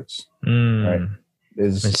standards. Right? I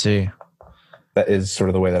see. That is sort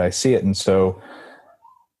of the way that I see it. And so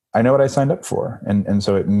I know what I signed up for. And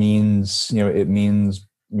so it means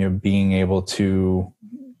being able to,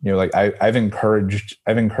 like I've encouraged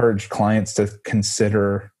clients to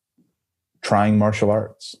consider trying martial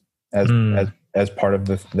arts as part of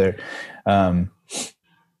their,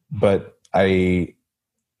 but I've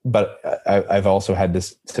also had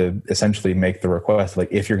to essentially make the request, like,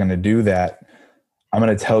 if you're going to do that, I'm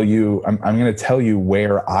going to tell you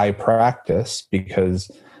where I practice, because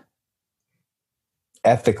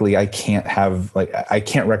ethically I can't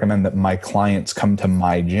recommend that my clients come to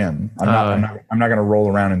my gym. I'm not going to roll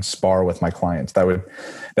around and spar with my clients. That would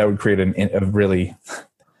create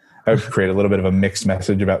create a little bit of a mixed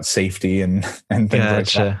message about safety and things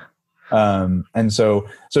like that. And so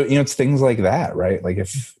it's things like that, right? Like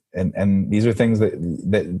and these are things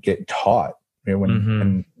that get taught,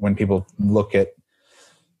 when people look at,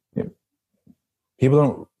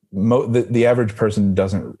 people don't, the average person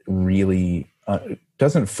doesn't really,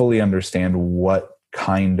 doesn't fully understand what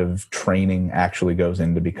kind of training actually goes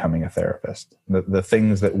into becoming a therapist. The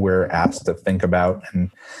things that we're asked to think about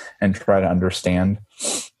and try to understand.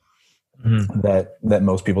 that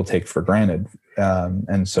most people take for granted.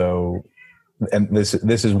 And so, and this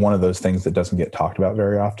is one of those things that doesn't get talked about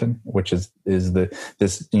very often, which is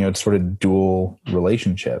this, you know, sort of dual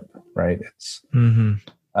relationship, right? It's, you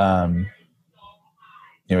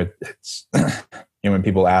know, it's, you know, when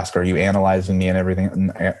people ask, are you analyzing me and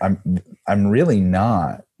everything? I'm really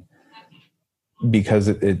not, because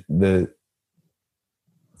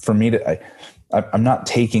for me I'm not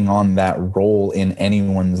taking on that role in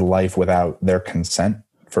anyone's life without their consent,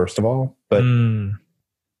 first of all, but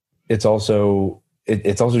it's also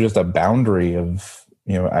just a boundary of,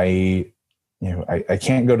 you know, I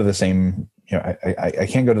can't go to the same, you know, I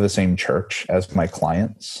can't go to the same church as my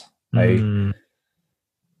clients. You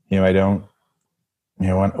know, I don't, you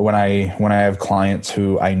know, when I have clients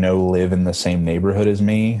who I know live in the same neighborhood as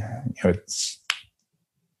me, you know,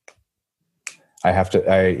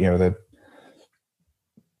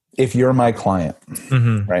 if you're my client,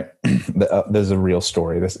 right? There's a real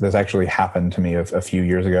story. This actually happened to me a few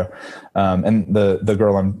years ago. And the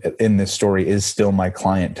girl I'm in this story is still my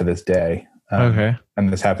client to this day. Okay.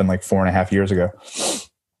 And this happened like 4.5 years ago.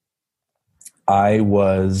 I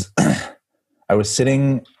was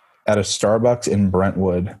sitting at a Starbucks in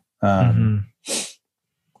Brentwood. I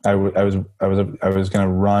was going to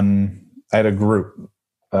run, I had a group,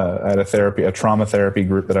 I had a trauma therapy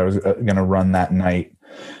group that I was going to run that night.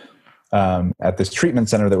 At this treatment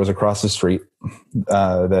center that was across the street,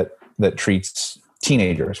 that treats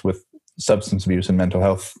teenagers with substance abuse and mental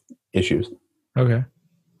health issues. Okay.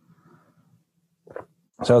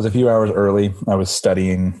 So I was a few hours early. I was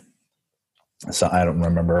studying. So I don't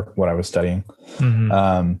remember what I was studying.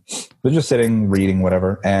 But just sitting, reading,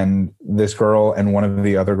 whatever. And this girl and one of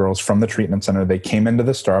the other girls from the treatment center, they came into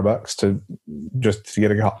the Starbucks to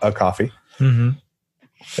get a coffee.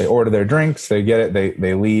 They order their drinks. They get it.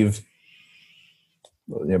 They leave.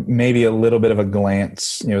 Maybe a little bit of a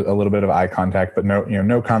glance, you know, a little bit of eye contact, but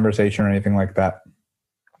no conversation or anything like that.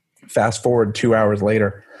 Fast forward 2 hours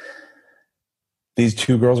later, these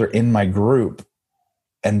two girls are in my group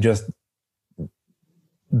and just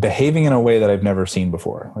behaving in a way that I've never seen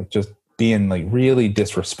before. Like just being like really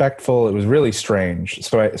disrespectful. It was really strange.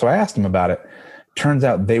 So I asked them about it. Turns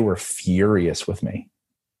out they were furious with me.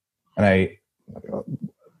 And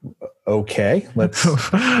okay, let's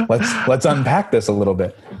unpack this a little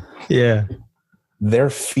bit. Yeah. Their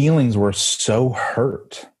feelings were so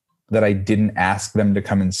hurt that I didn't ask them to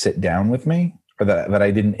come and sit down with me, or that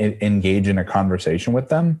I didn't engage in a conversation with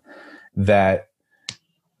them, that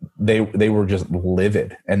they were just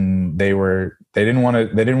livid, and they didn't want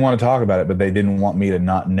to talk about it, but they didn't want me to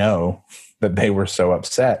not know that they were so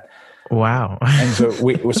upset. Wow. And so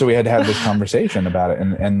we had to have this conversation about it.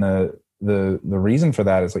 And the reason for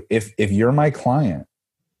that is, like, if you're my client,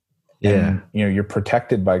 and you know, you're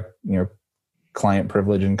protected by, you know, client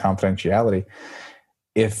privilege and confidentiality,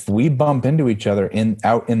 if we bump into each other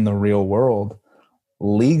out in the real world,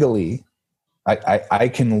 legally, I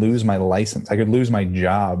can lose my license. I could lose my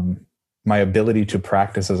job, my ability to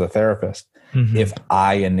practice as a therapist, if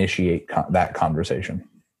I initiate that conversation.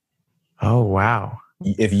 Oh, wow.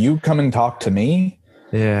 If you come and talk to me,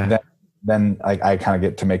 then I kind of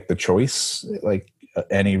get to make the choice, like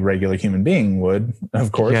any regular human being would,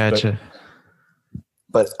 of course. Gotcha.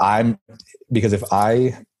 But because if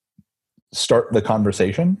I start the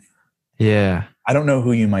conversation, I don't know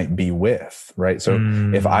who you might be with, right? So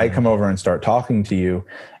if I come over and start talking to you,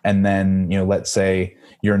 and then, you know, let's say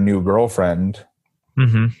your new girlfriend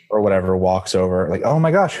or whatever walks over, like, oh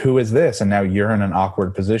my gosh, who is this? And now you're in an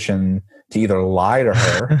awkward position to either lie to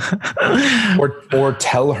her or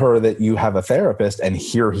tell her that you have a therapist, and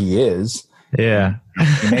here he is. Yeah.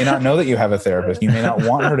 You may not know that you have a therapist. You may not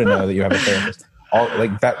want her to know that you have a therapist. All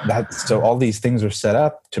like that. So all these things are set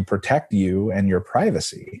up to protect you and your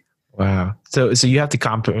privacy. Wow. So you have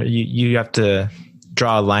to you have to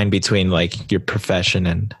draw a line between like your profession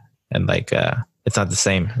and like it's not the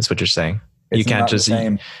same. Is what you're saying. You can't just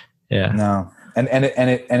no.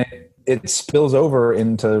 And it spills over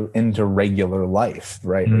into regular life,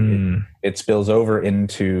 right? It spills over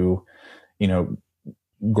into, you know,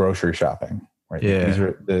 grocery shopping, right? These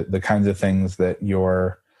are the kinds of things that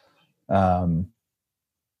you're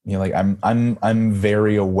you know, like I'm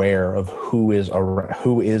very aware of who is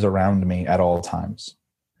around me at all times.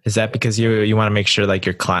 Is that because you want to make sure like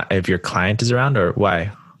if your client is around, or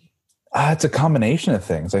why? It's a combination of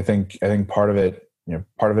things. I think part of it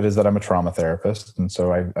is that I'm a trauma therapist, and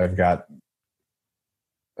so I've got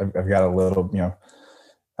a little, you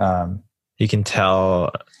know, you can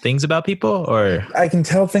tell things about people, or I can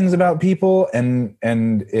tell things about people, and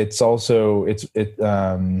it's also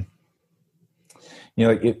you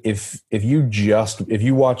like if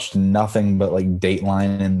you watched nothing but like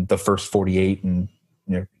Dateline and The First 48, and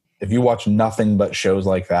if you watch nothing but shows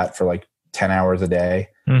like that for like 10 hours a day,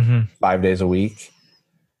 5 days a week,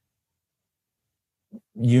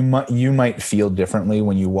 you might feel differently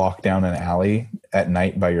when you walk down an alley at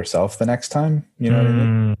night by yourself the next time. You know what I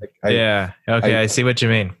mean? Like I see what you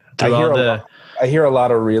mean. I hear a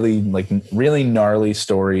lot of really gnarly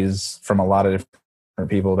stories from a lot of different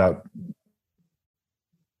people about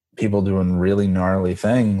people doing really gnarly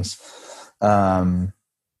things. And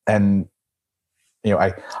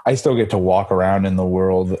I still get to walk around in the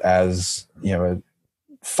world as, a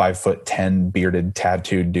 5'10" bearded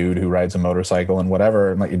tattooed dude who rides a motorcycle and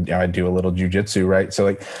whatever. And I do a little jujitsu, right?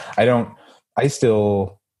 So I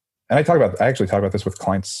actually talk about this with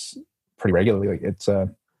clients pretty regularly. Like it's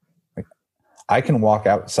I can walk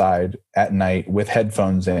outside at night with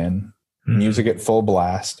headphones in, music at full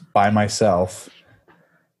blast by myself,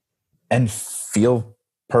 and feel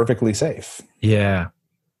perfectly safe. Yeah.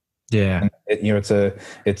 And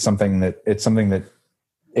it's something that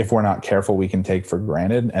if we're not careful, we can take for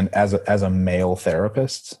granted. And as a male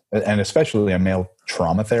therapist, and especially a male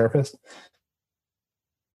trauma therapist,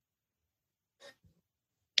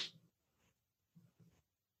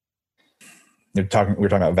 we were talking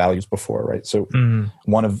about values before, right? So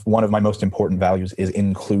one of my most important values is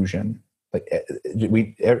inclusion. Like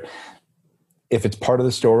if it's part of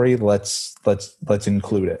the story, let's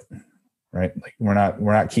include it, right? Like we're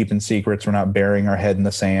not keeping secrets. We're not burying our head in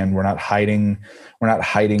the sand. We're not hiding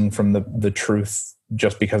from the truth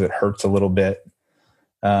just because it hurts a little bit,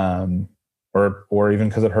 or even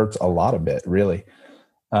because it hurts a lot of bit, really.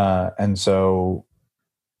 And so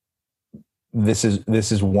this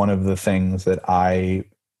is one of the things that I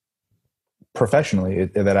professionally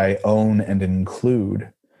that I own and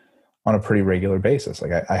include on a pretty regular basis.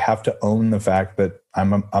 Like I have to own the fact that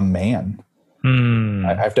I'm a man.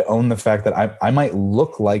 I have to own the fact that I might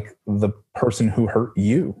look like the person who hurt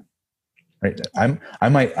you, right? I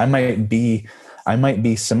might be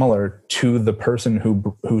similar to the person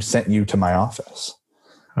who sent you to my office.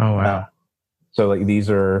 Oh wow! So like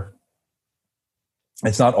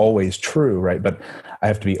it's not always true, right? But I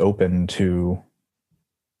have to be open to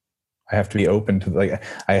like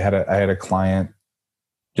I had a client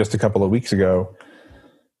just a couple of weeks ago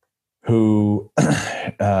who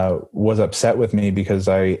was upset with me because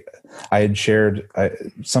I had shared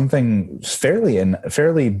something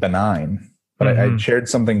fairly benign, but I had shared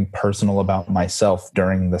something personal about myself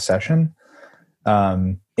during the session,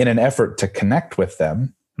 in an effort to connect with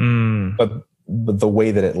them. But the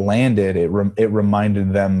way that it landed, it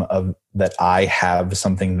reminded them of that I have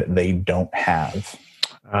something that they don't have.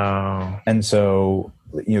 Oh, and so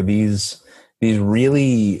these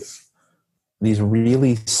really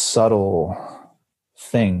subtle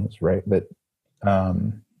things, right? That,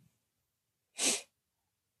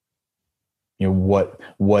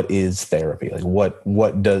 what is therapy? Like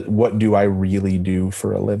what do I really do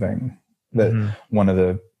for a living? That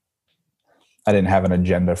I didn't have an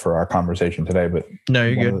agenda for our conversation today, but no,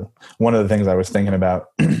 you're good. One of the things I was thinking about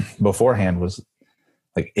beforehand was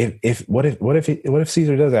like, what if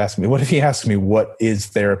Caesar does ask me, what if he asks me, what is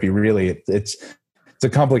therapy really? It's a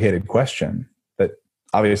complicated question that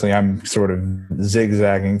obviously I'm sort of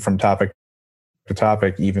zigzagging from topic to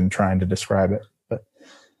topic, even trying to describe it. But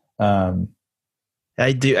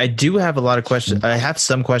I do have a lot of questions. I have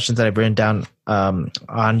some questions that I've written down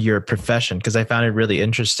on your profession because I found it really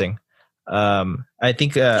interesting. I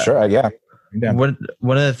think sure, yeah. One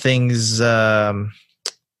of the things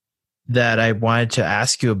that I wanted to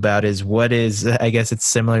ask you about is I guess it's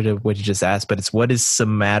similar to what you just asked, but what is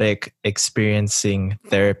somatic experiencing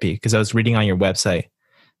therapy? Because I was reading on your website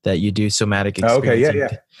that you do somatic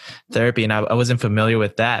experiencing therapy, and I wasn't familiar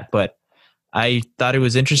with that, but I thought it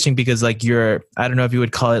was interesting because like I don't know if you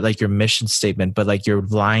would call it like your mission statement, but like your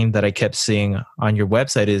line that I kept seeing on your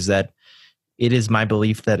website is that it is my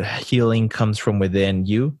belief that healing comes from within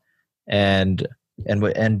you and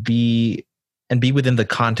be within the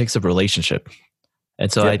context of relationship.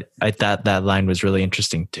 And so I thought that line was really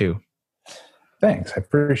interesting too. Thanks. I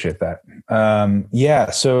appreciate that.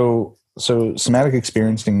 So somatic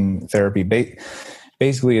experiencing therapy,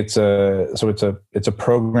 basically it's a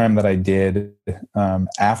program that I did,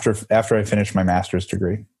 after I finished my master's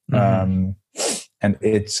degree. And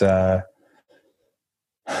it's a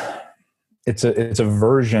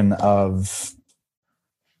version of,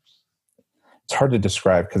 it's hard to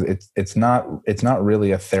describe because it's not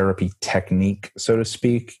really a therapy technique, so to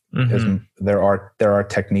speak. As there are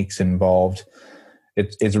techniques involved.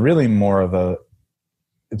 It's really more of a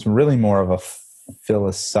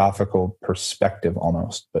philosophical perspective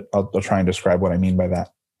almost, but I'll try and describe what I mean by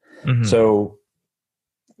that. Mm-hmm. So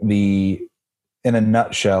in a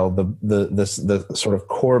nutshell, the sort of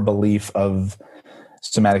core belief of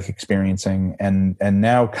somatic experiencing and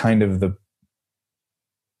now kind of the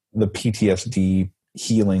PTSD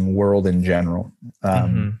healing world in general.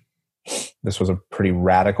 This was a pretty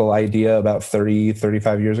radical idea about 30,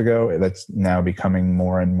 35 years ago. That's now becoming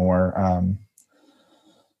more and more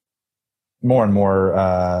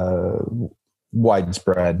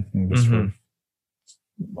widespread, and sort of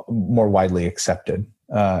more widely accepted.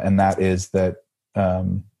 And that is that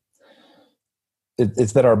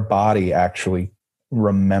it's that our body actually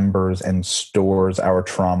remembers and stores our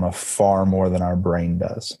trauma far more than our brain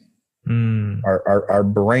does. Our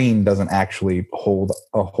brain doesn't actually hold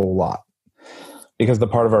a whole lot, because the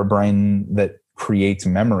part of our brain that creates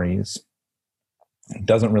memories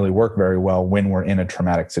doesn't really work very well when we're in a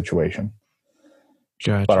traumatic situation.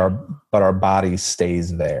 Gotcha. But our body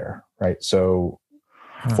stays there, right? So,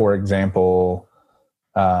 for example,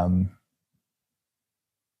 like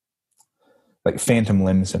phantom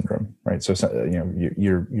limb syndrome, right? So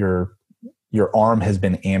your arm has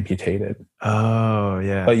been amputated. Oh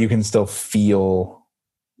yeah. But you can still feel,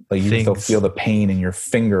 can still feel the pain in your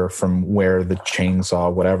finger from where the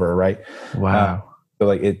chainsaw, whatever, right? Wow. So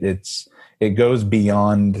like it goes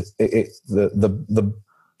beyond the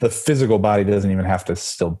physical body doesn't even have to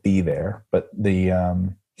still be there, but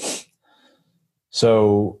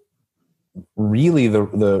so really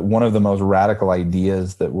the one of the most radical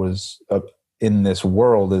ideas that was in this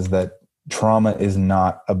world is that trauma is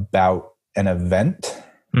not about an event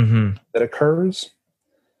that occurs,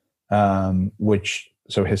 so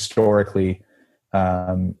historically,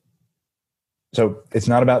 so it's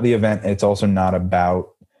not about the event. It's also not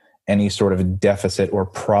about any sort of deficit or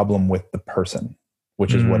problem with the person,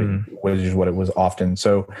 which is what it was often.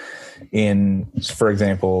 So for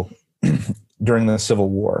example, during the Civil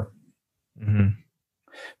War,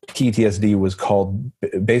 PTSD was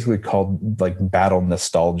basically called like battle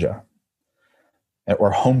nostalgia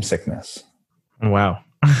or homesickness. Wow.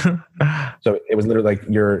 So it was literally like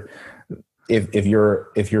if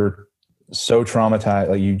you're so traumatized,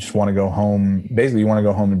 like you just want to go home. Basically, you want to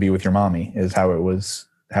go home and be with your mommy is how it was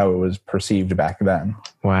perceived back then.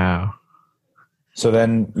 Wow. So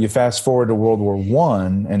then you fast forward to World War I,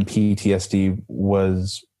 and PTSD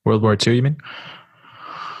was World War II. You mean?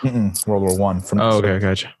 World War I. Okay,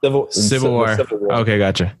 gotcha. Civil War. Okay,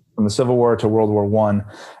 gotcha. From the Civil War to World War I.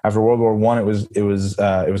 After World War I, it was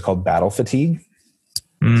called battle fatigue.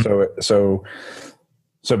 So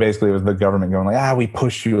basically, it was the government going like, we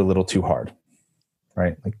pushed you a little too hard,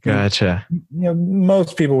 right? Like, gotcha.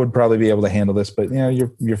 Most people would probably be able to handle this, but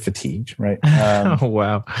you're fatigued, right? Oh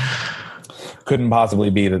wow. Couldn't possibly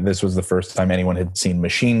be that this was the first time anyone had seen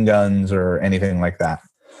machine guns or anything like that.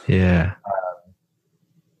 Yeah.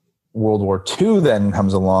 World War II then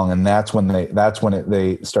comes along, and that's when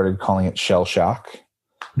they started calling it shell shock.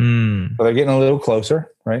 So they're getting a little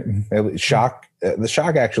closer, right? The shock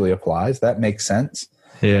actually applies. That makes sense.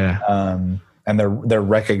 Yeah. And they're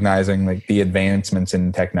recognizing like the advancements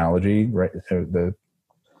in technology, right? So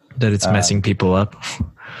that it's messing people up.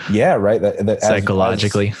 Yeah, right. That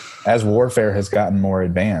psychologically, as warfare has gotten more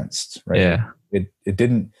advanced, right? Yeah. It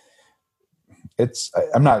didn't.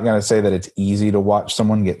 I'm not going to say that it's easy to watch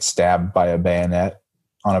someone get stabbed by a bayonet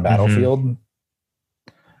on a battlefield,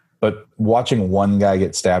 but watching one guy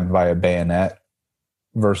get stabbed by a bayonet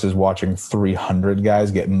versus watching 300 guys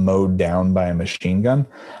get mowed down by a machine gun,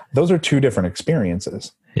 those are two different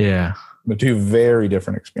experiences. Yeah. They're two very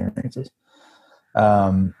different experiences.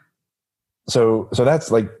 So that's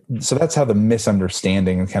how the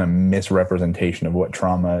misunderstanding and kind of misrepresentation of what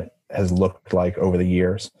trauma has looked like over the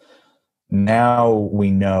years. Now we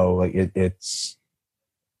know like it's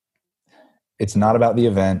not about the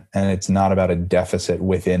event, and it's not about a deficit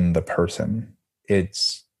within the person.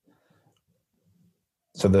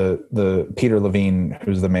 So the Peter Levine,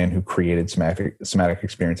 who's the man who created somatic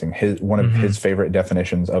experiencing, one of his favorite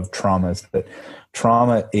definitions of trauma is that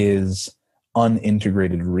trauma is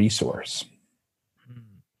unintegrated resource.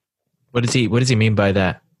 What does he mean by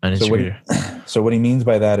that? So what he means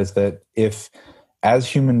by that is that if, as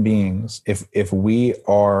human beings, if we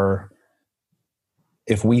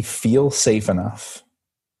feel safe enough,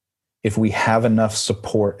 if we have enough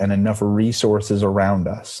support and enough resources around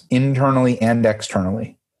us, internally and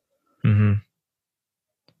externally,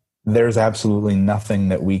 there's absolutely nothing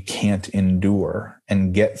that we can't endure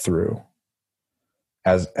and get through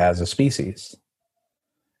as a species.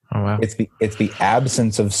 Oh, wow. It's the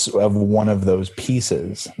absence of one of those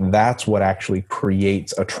pieces. That's what actually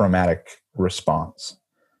creates a traumatic response.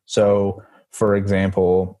 So, for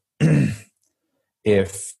example,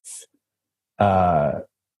 if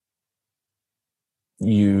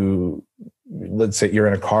let's say you're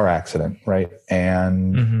in a car accident, right?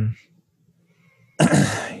 And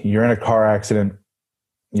you're in a car accident,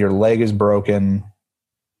 your leg is broken,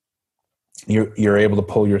 you're able to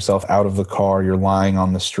pull yourself out of the car, you're lying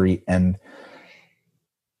on the street, and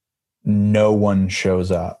no one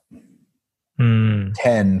shows up.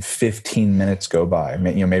 10, 15 minutes go by.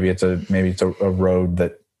 Maybe it's a road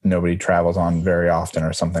that nobody travels on very often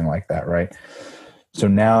or something like that, right? So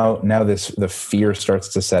now the fear starts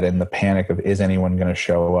to set in, the panic of, is anyone going to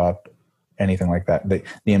show up? Anything like that.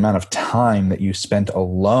 The amount of time that you spent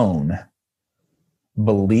alone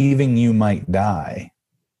believing you might die,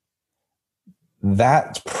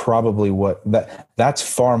 that's probably that's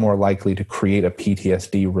far more likely to create a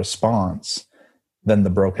PTSD response than the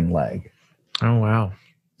broken leg. Oh, wow. Does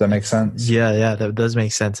that make sense? Yeah, that does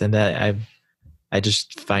make sense. And that I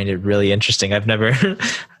just find it really interesting. I've never,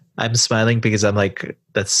 I'm smiling because I'm like,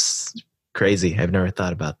 that's crazy. I've never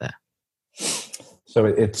thought about that. So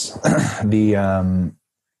it's so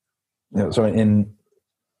in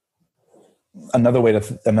another way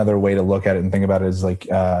to look at it and think about it is like,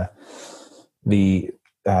 the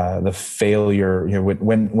failure,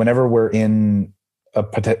 whenever we're in a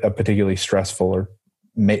particularly stressful or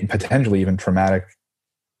potentially even traumatic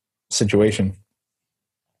situation,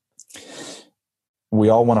 we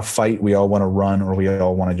all want to fight, we all want to run, or we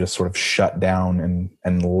all want to just sort of shut down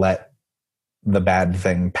and let the bad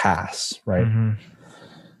thing pass, right?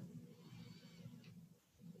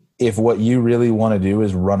 If what you really want to do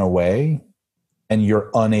is run away and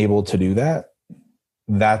you're unable to do that,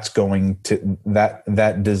 that's going to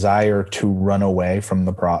that desire to run away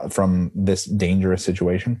from this dangerous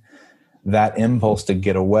situation, that impulse to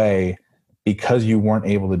get away because you weren't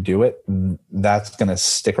able to do it, that's going to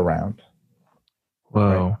stick around.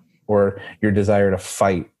 Whoa. Right? Or your desire to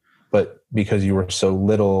fight, but because you were so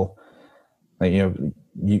little, like,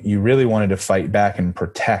 you really wanted to fight back and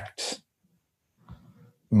protect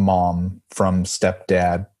mom from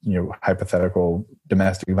stepdad, hypothetical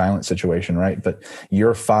domestic violence situation, right? But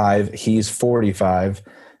you're 5, he's 45,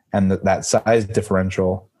 and that size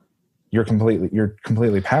differential, you're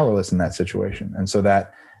completely powerless in that situation. And so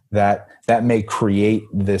that may create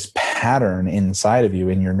this pattern inside of you,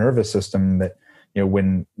 in your nervous system, that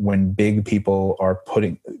when big people are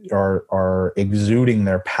exuding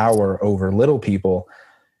their power over little people,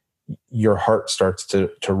 your heart starts to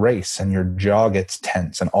race and your jaw gets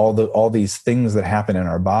tense, and all these things that happen in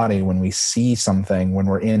our body when we see something, when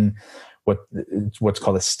we're in what's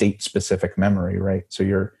called a state specific memory, right? So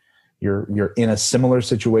you're in a similar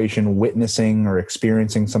situation, witnessing or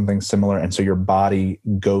experiencing something similar, and so your body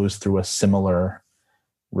goes through a similar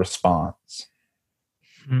response.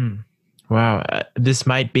 Wow. This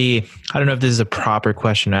might be, I don't know if this is a proper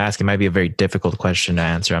question to ask. It might be a very difficult question to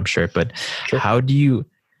answer, I'm sure. But sure. What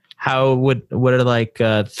are like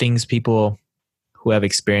things people who have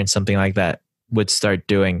experienced something like that would start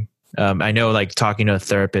doing? I know like talking to a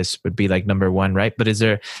therapist would be like number one, right? But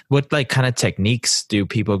what like kind of techniques do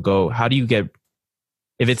people go? How do you get,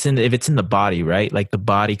 if it's in the body, right? Like the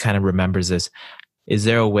body kind of remembers this. Is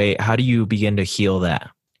there a way, how do you begin to heal that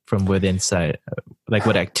from within inside? Like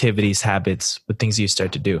what activities, habits, what things you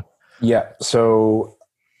start to do? Yeah. So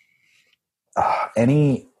I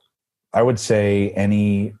would say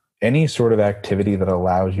any sort of activity that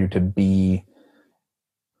allows you to be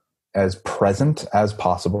as present as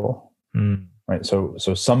possible, right? So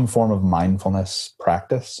some form of mindfulness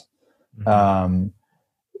practice, and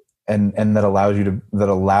that allows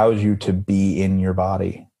you to be in your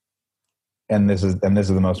body. And this is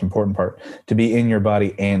the most important part: to be in your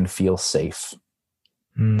body and feel safe.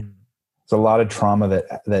 It's a lot of trauma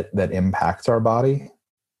that impacts our body,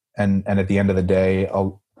 and at the end of the day,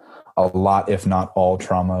 a lot, if not all,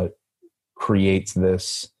 trauma creates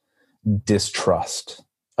this distrust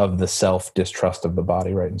of the self, distrust of the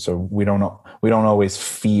body, right? And so we don't always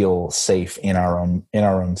feel safe in our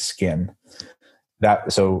own skin.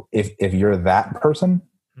 So if you're that person,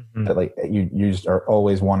 that like you just are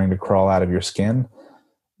always wanting to crawl out of your skin,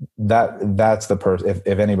 that's the person.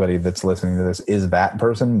 If anybody that's listening to this is that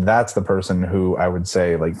person, that's the person who I would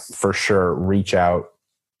say, like, for sure, reach out,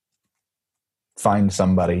 find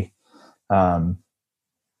somebody.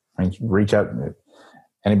 Reach out.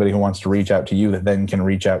 Anybody who wants to reach out to you that then can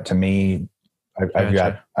reach out to me. I've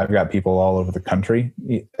got people all over the country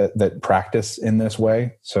that practice in this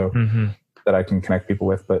way, so that I can connect people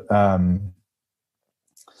with. But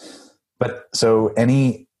so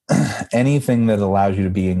anything that allows you to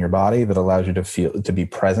be in your body, that allows you to be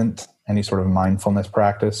present, any sort of mindfulness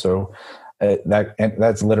practice. So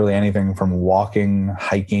that's literally anything from walking,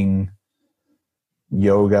 hiking,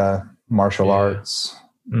 yoga, martial arts,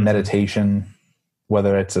 meditation,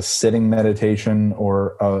 whether it's a sitting meditation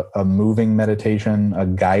or a moving meditation, a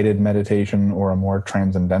guided meditation, or a more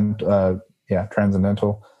transcendental,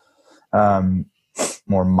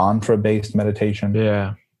 more mantra-based meditation.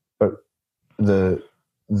 Yeah. But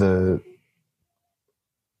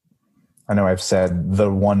I know I've said the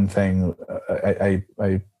one thing. I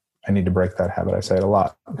need to break that habit. I say it a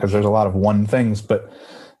lot because there's a lot of one things, but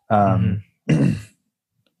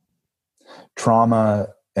trauma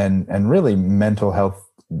and really mental health.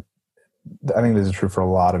 I think this is true for a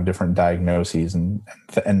lot of different diagnoses and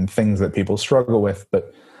things that people struggle with,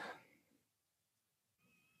 but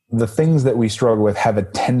the things that we struggle with have a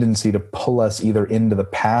tendency to pull us either into the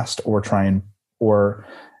past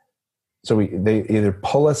they either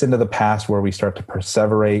pull us into the past where we start to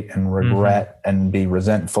perseverate and regret and be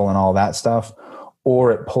resentful and all that stuff,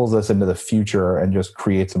 or it pulls us into the future and just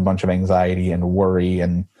creates a bunch of anxiety and worry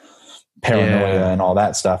and paranoia and all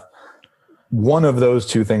that stuff. One of those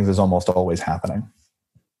two things is almost always happening.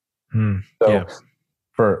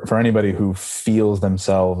 For anybody who feels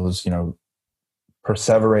themselves,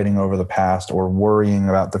 perseverating over the past or worrying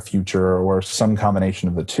about the future or some combination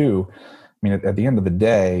of the two, I mean, at the end of the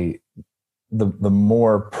day, the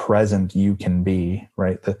more present you can be,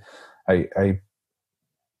 right? The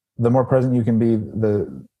more present you can be,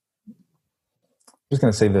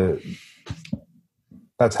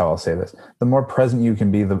 that's how I'll say this. The more present you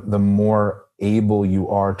can be, the more able you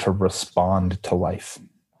are to respond to life.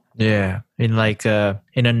 Yeah. In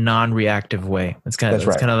a non-reactive way. It's kind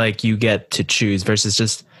of like you get to choose versus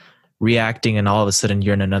just reacting and all of a sudden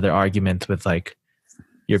you're in another argument with like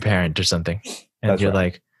your parent or something. And you're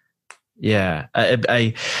like, yeah,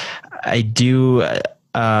 I do. I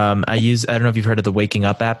don't know if you've heard of the Waking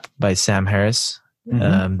Up app by Sam Harris,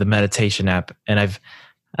 the meditation app. And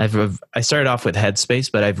I started off with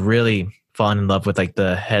Headspace, but I've really fallen in love with like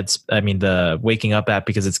the Waking Up app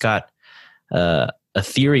because it's got a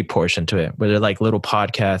theory portion to it where they're like little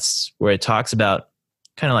podcasts where it talks about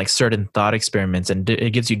kind of like certain thought experiments and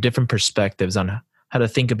it gives you different perspectives on how to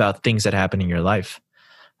think about things that happen in your life.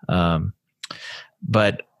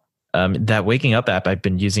 But that Waking Up app I've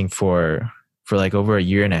been using for like over a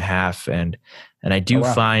year and a half. And I do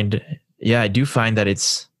find that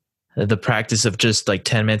it's the practice of just like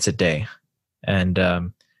 10 minutes a day and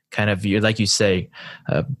kind of, like you say,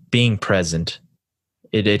 being present.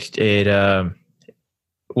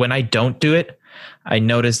 When I don't do it, I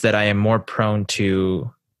notice that I am more prone to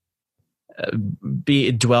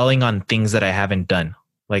be dwelling on things that I haven't done.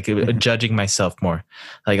 Like judging myself more,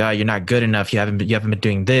 like, oh, you're not good enough. You haven't been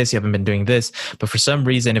doing this. You haven't been doing this. But for some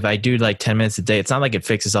reason, if I do like 10 minutes a day, it's not like it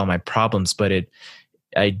fixes all my problems, but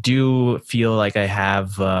I do feel like I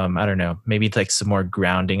have, I don't know, maybe it's like some more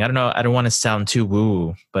grounding. I don't know. I don't want to sound too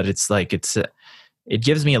woo, but it's like, it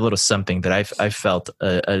gives me a little something that I've felt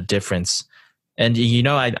a difference. And,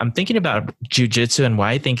 I'm thinking about jujitsu and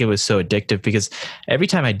why I think it was so addictive because every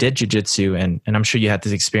time I did jujitsu, and I'm sure you had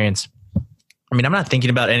this experience, I mean, I'm not thinking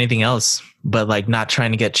about anything else, but like not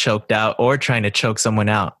trying to get choked out or trying to choke someone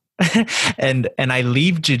out. and I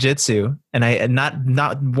leave jujitsu and I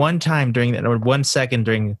not one time during that or 1 second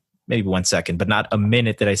during maybe 1 second, but not a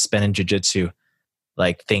minute that I spent in jujitsu,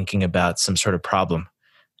 like thinking about some sort of problem.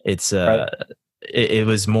 It's it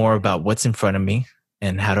was more about what's in front of me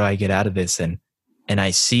and how do I get out of this. And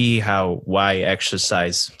I see why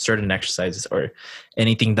exercise, certain exercises or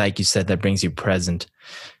anything like you said that brings you present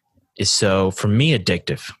is so, for me,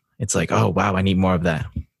 addictive. It's like, oh, wow, I need more of that.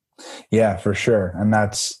 Yeah, for sure. And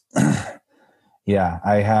that's, yeah,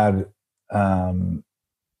 I've had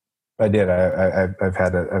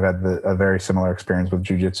a very similar experience with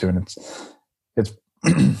jujitsu, and it's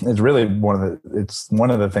really one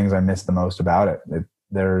of the things I miss the most about it.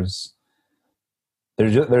 There's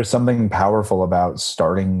something powerful about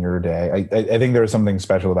starting your day. I think there's something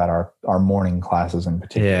special about our morning classes in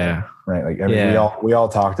particular. Yeah. Right. Like, I mean, we all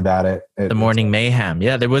talked about it. The morning mayhem.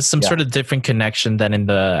 Yeah. There was some sort of different connection than in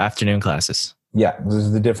the afternoon classes. Yeah.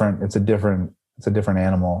 It's a different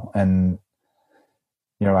animal. And,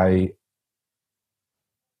 I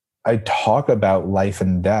talk about life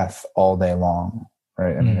and death all day long.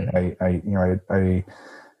 Right. I mean,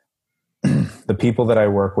 the people that I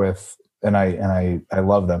work with, and I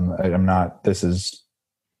love them. I'm not, this is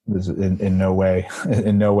in no way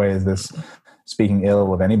is this speaking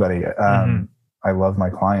ill of anybody. I love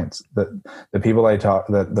my clients, the people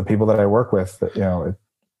the people that I work with,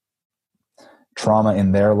 trauma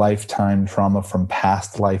in their lifetime, trauma from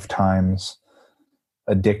past lifetimes,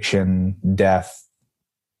 addiction, death.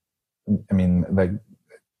 I mean, like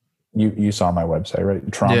you saw my website,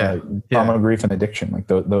 right? Trauma, grief, and addiction. Like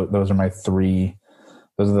those are my three.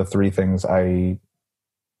 Those are the three things I've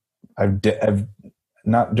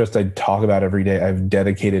not just I talk about every day. I've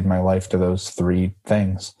dedicated my life to those three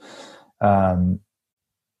things. Walking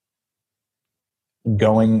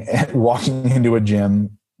into a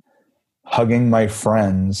gym, hugging my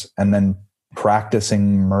friends, and then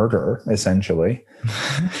practicing murder, essentially.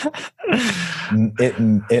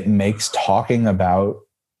 It makes talking about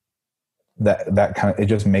that kind of, it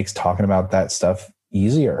just makes talking about that stuff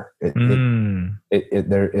easier.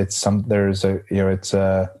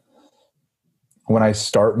 When I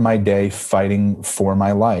start my day fighting for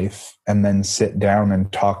my life and then sit down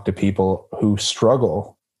and talk to people who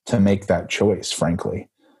struggle to make that choice, frankly,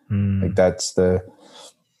 like that's the,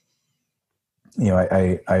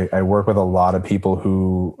 I work with a lot of people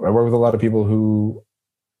who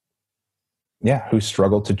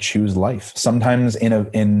struggle to choose life. Sometimes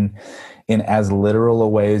in as literal a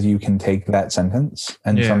way as you can take that sentence,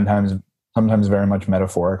 and sometimes very much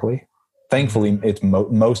metaphorically. Thankfully, it's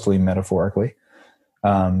mostly metaphorically,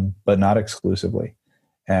 but not exclusively.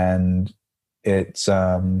 And it's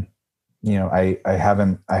I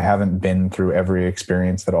haven't been through every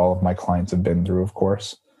experience that all of my clients have been through, of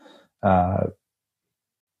course. But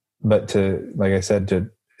like I said,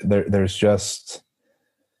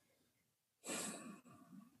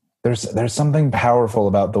 there's something powerful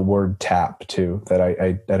about the word tap too, that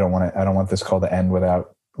I don't want this call to end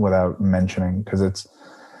without mentioning, because it's,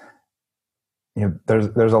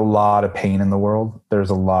 there's a lot of pain in the world.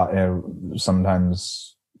 There's a lot,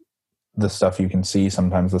 sometimes the stuff you can see,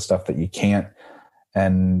 sometimes the stuff that you can't.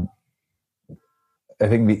 And I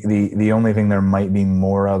think the only thing there might be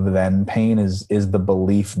more of than pain is the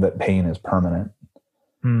belief that pain is permanent.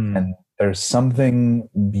 And there's something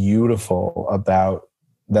beautiful about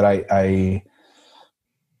that. I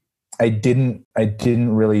couldn't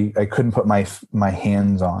put my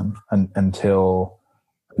hands on until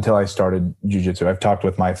I started jiu-jitsu. I've talked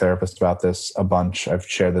with my therapist about this a bunch. I've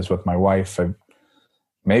shared this with my wife. I've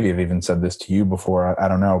even said this to you before. I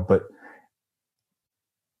don't know, but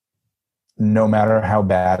no matter how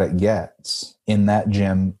bad it gets in that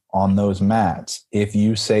gym, on those mats, if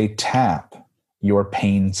you say tap, your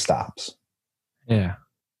pain stops. Yeah.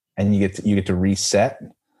 And you get to reset.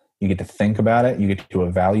 You get to think about it. You get to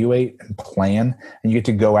evaluate and plan, and you get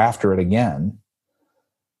to go after it again.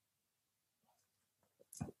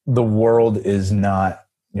 The world is not,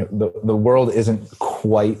 the world isn't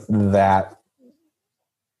quite that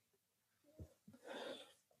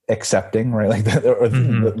accepting, right? Like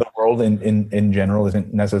the world in general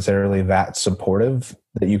isn't necessarily that supportive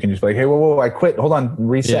that you can just be like, hey, whoa, I quit. Hold on,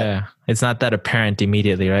 reset. Yeah. It's not that apparent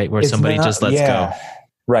immediately, right? Where somebody just lets go.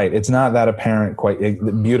 Right. It's not that apparent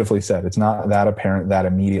beautifully said. It's not that apparent that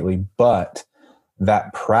immediately, but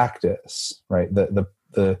that practice, right?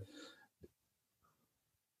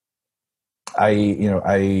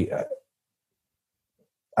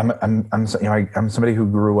 I'm somebody who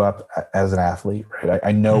grew up as an athlete, right?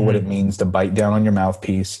 I know what it means to bite down on your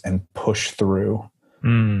mouthpiece and push through,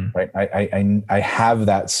 right? I have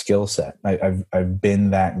that skill set. I've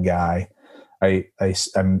been that guy.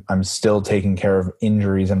 I'm still taking care of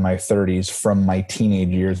injuries in my 30s from my teenage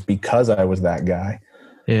years because I was that guy.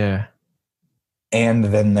 Yeah. And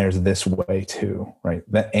then there's this way too, right?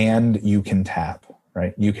 And you can tap,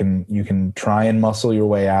 right? You can try and muscle your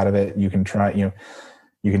way out of it. You can try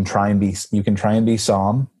and be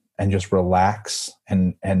Psalm and just relax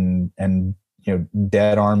and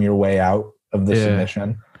dead arm your way out of the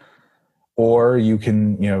submission. Or you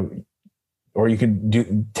can,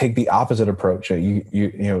 take the opposite approach.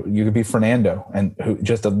 You could be Fernando and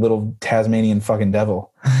just a little Tasmanian fucking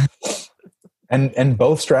devil. and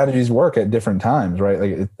both strategies work at different times, right?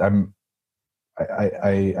 Like I'm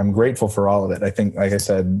grateful for all of it. I think, like I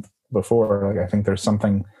said before, I think there's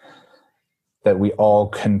something that we all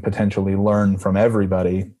can potentially learn from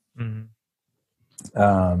everybody. It's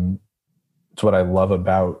what I love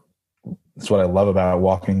about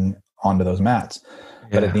walking onto those mats.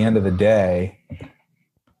 But at the end of the day,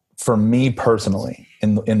 for me personally,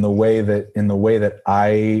 in the way that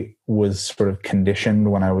I was sort of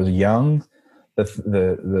conditioned when I was young,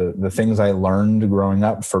 the things I learned growing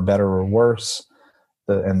up, for better or worse,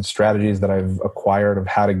 and strategies that I've acquired of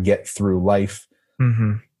how to get through life.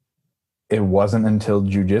 It wasn't until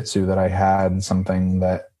jiu-jitsu that I had something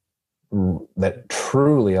that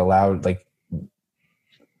truly allowed, like,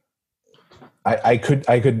 I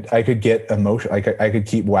could get emotional. I could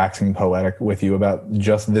keep waxing poetic with you about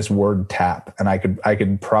just this word tap, and I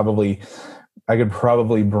could probably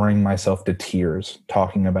probably bring myself to tears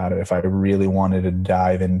talking about it if I really wanted to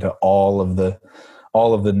dive into all of the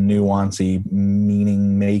nuancy,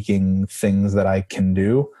 meaning making things that I can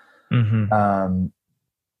do. Mm-hmm.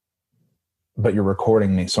 But you're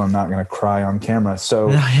recording me, so I'm not going to cry on camera. So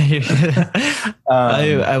I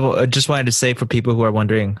just wanted to say, for people who are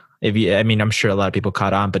wondering, I'm sure a lot of people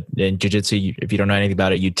caught on, but in jiu-jitsu, if you don't know anything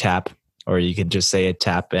about it, you tap, or you can just say a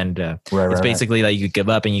tap, and it's basically like you give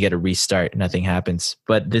up and you get a restart. Nothing happens.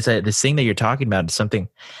 But this thing that you're talking about is something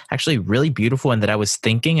actually really beautiful, and that I was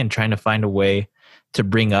thinking and trying to find a way to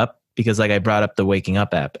bring up, because like I brought up the Waking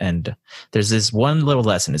Up app, and there's this one little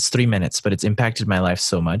lesson. It's 3 minutes, but it's impacted my life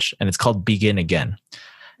so much, and it's called Begin Again.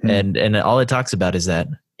 And all it talks about is that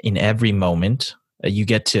in every moment you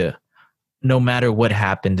get to, no matter what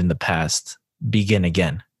happened in the past, begin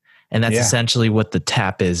again. And that's essentially what the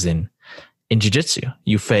tap is in jiu-jitsu.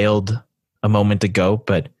 You failed a moment ago,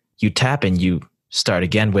 but you tap and you start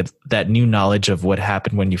again with that new knowledge of what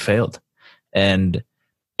happened when you failed. And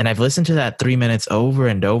I've listened to that 3 minutes over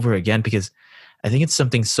and over again, because I think it's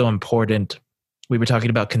something so important. We were talking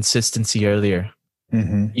about consistency earlier.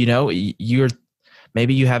 Mm-hmm. You know,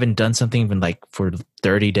 maybe you haven't done something even like for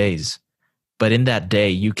 30 days, but in that day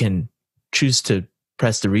you can choose to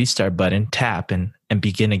press the restart button, tap, and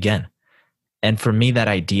begin again. And for me, that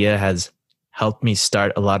idea has helped me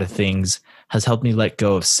start a lot of things, has helped me let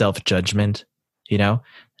go of self-judgment. You know,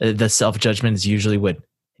 the self-judgment is usually what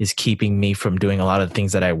is keeping me from doing a lot of the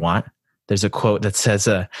things that I want. There's a quote that says,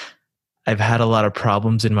 I've had a lot of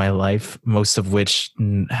problems in my life, most of which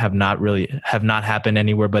have not happened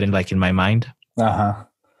anywhere but in my mind. Uh-huh.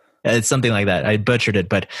 It's something like that. I butchered it,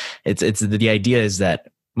 but it's the idea is that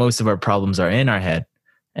most of our problems are in our head.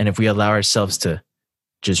 And if we allow ourselves to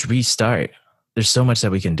just restart, there's so much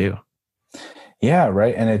that we can do. Yeah.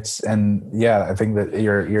 Right. And I think that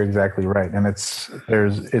you're exactly right. And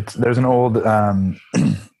there's an old,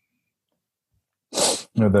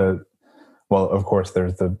 of course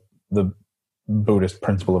there's the Buddhist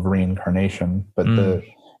principle of reincarnation, but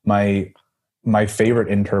my favorite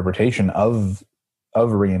interpretation of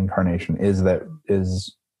reincarnation is that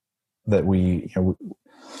we,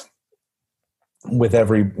 with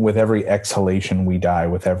every exhalation we die,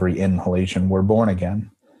 with every inhalation we're born again.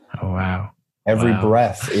 Oh wow. Every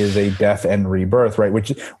breath is a death and rebirth, right?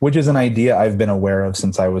 Which is an idea I've been aware of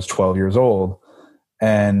since I was 12 years old.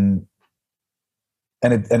 And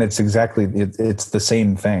it's exactly, it's the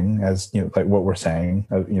same thing as, like what we're saying,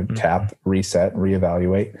 tap, reset,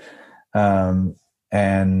 reevaluate,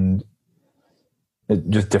 and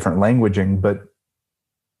just different languaging. But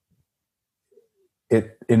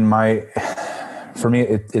for me,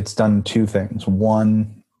 it's done two things.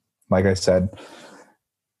 One, like I said,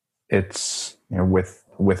 it's,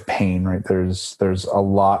 with pain, right? There's a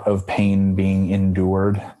lot of pain being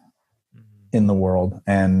endured in the world,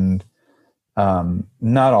 and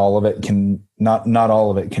not all of it's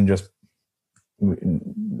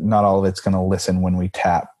going to listen when we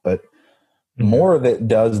tap, but more of it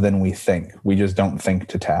does than we think. We just don't think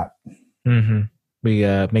to tap. Mm-hmm. We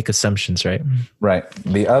make assumptions, right? Right.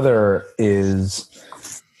 The other is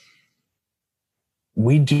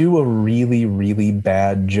we do a really, really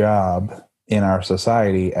bad job in our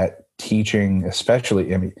society at teaching,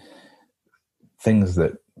 especially, things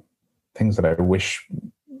that I wish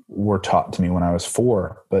were taught to me when I was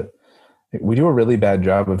 4, but we do a really bad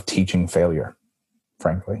job of teaching failure,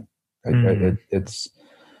 frankly. It's,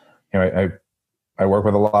 I work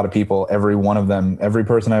with a lot of people. Every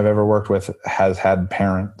person I've ever worked with has had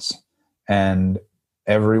parents, and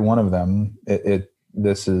every one of them,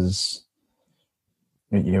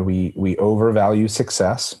 we overvalue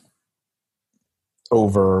success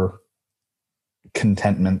over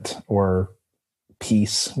contentment or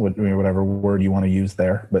peace, whatever word you want to use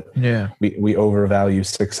there. But yeah, we overvalue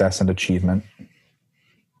success and achievement.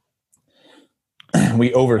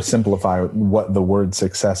 We oversimplify what the word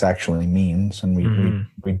success actually means. And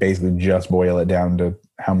we basically just boil it down to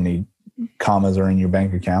how many commas are in your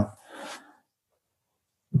bank account.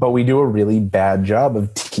 But we do a really bad job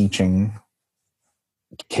of teaching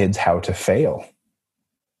kids how to fail,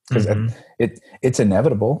 because it's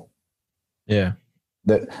inevitable. Yeah.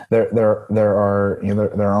 That there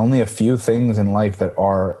are only a few things in life that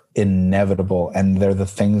are inevitable, and they're the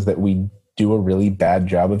things that we do a really bad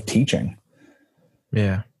job of teaching.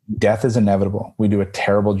 Yeah. Death is inevitable. We do a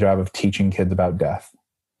terrible job of teaching kids about death.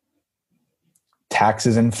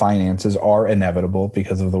 Taxes and finances are inevitable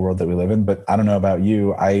because of the world that we live in. But I don't know about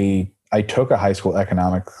you. I took a high school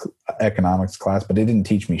economics class, but it didn't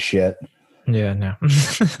teach me shit. Yeah, no.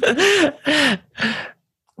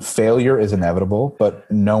 failure is inevitable, but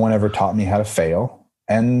no one ever taught me how to fail.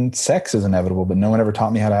 And sex is inevitable, but no one ever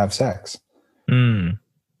taught me how to have sex.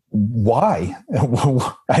 Why?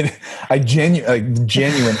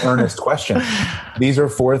 Genuine, earnest question. These are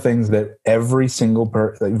 4 things that every single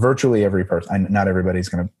virtually every person, not everybody's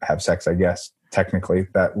going to have sex, I guess. Technically,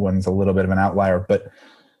 that one's a little bit of an outlier, but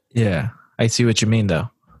yeah, I see what you mean though.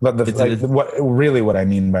 But what I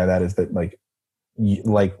mean by that is that like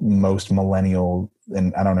most millennial,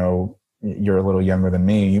 and I don't know, you're a little younger than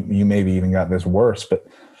me. You maybe even got this worse, but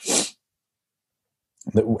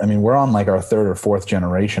I mean, we're on like our 3rd or 4th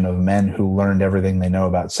generation of men who learned everything they know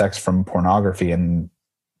about sex from pornography. And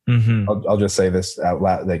I'll just say this out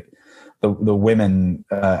loud: like the women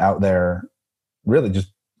out there, really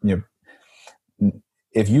just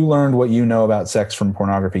if you learned what you know about sex from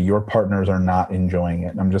pornography, your partners are not enjoying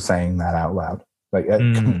it. I'm just saying that out loud. Like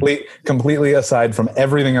completely aside from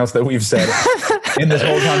everything else that we've said in this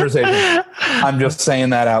whole conversation, I'm just saying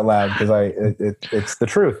that out loud because it's the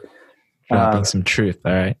truth. Dropping some truth.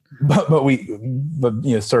 All right. But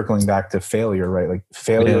circling back to failure, right? Like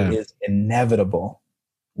failure is inevitable.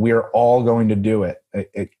 We are all going to do it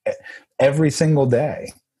every single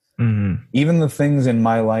day. Mm-hmm. Even the things in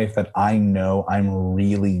my life that I know I'm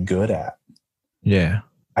really good at. Yeah.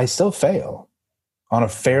 I still fail on a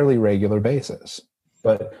fairly regular basis.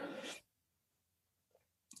 But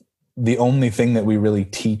the only thing that we really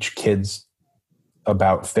teach kids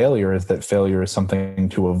about failure is that failure is something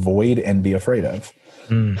to avoid and be afraid of.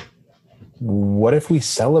 What if we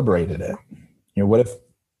celebrated it? What if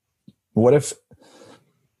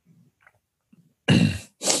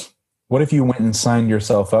what if you went and signed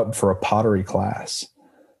yourself up for a pottery class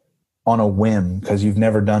on a whim because you've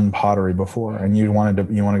never done pottery before and you want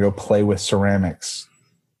to go play with ceramics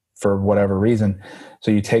for whatever reason?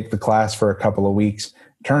 So you take the class for a couple of weeks.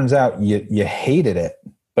 Turns out you hated it,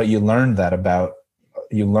 but you learned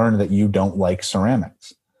that you don't like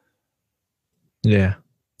ceramics. Yeah.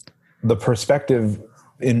 The perspective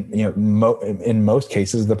in most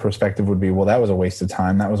cases, the perspective would be, well, that was a waste of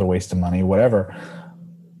time. That was a waste of money, whatever.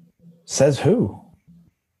 Says who?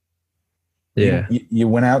 Yeah. You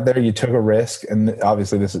went out there, you took a risk, and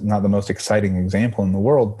obviously this is not the most exciting example in the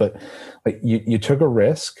world, but like you took a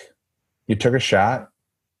risk, you took a shot.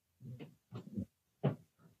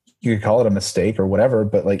 You could call it a mistake or whatever,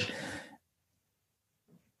 but like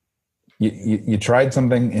you tried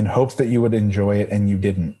something in hopes that you would enjoy it, and you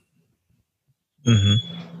didn't.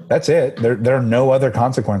 Mm-hmm. That's it. There are no other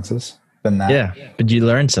consequences than that. Yeah, but you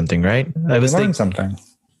learned something, right? I learned something.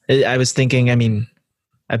 I was thinking, I mean,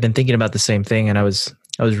 I've been thinking about the same thing, and I was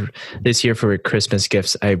this year for Christmas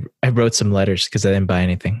gifts, I wrote some letters because I didn't buy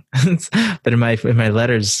anything. But in my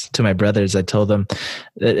letters to my brothers, I told them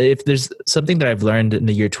that if there's something that I've learned in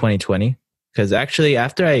the year 2020, because actually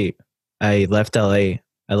after I left LA,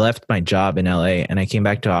 I left my job in LA and I came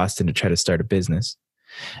back to Austin to try to start a business.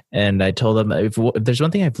 And I told them if there's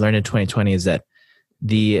one thing I've learned in 2020 is that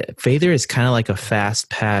the failure is kind of like a fast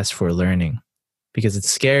pass for learning, because it's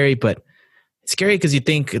scary, but it's scary because you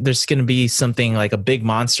think there's going to be something like a big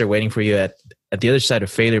monster waiting for you at the other side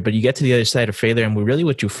of failure, but you get to the other side of failure and really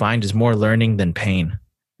what you find is more learning than pain.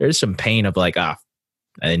 There's some pain of like, I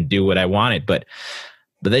didn't do what I wanted, but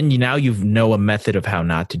then you know a method of how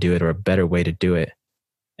not to do it or a better way to do it.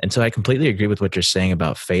 And so I completely agree with what you're saying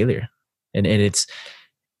about failure. And it's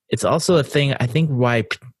also a thing, I think, why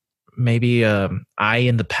maybe I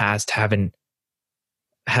in the past have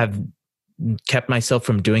kept myself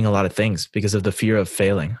from doing a lot of things because of the fear of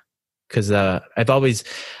failing. Because I've always,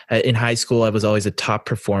 in high school, I was always a top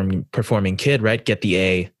performing kid, right? Get the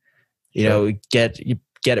A, get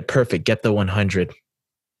it perfect, get the 100.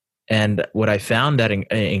 And what I found that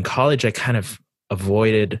in college, I kind of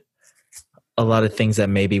avoided a lot of things that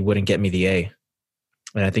maybe wouldn't get me the A.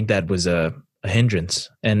 And I think that was a hindrance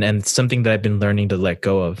and something that I've been learning to let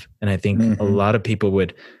go of. And I think a lot of people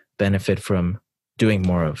would benefit from doing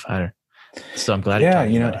more of. So I'm glad. Yeah,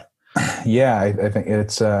 yeah, I think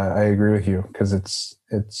it's. I agree with you because it's.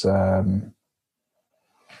 I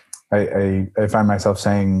find myself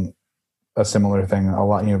saying a similar thing a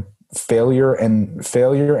lot. Failure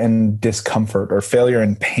and discomfort, or failure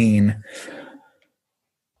and pain.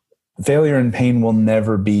 Failure and pain will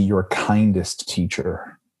never be your kindest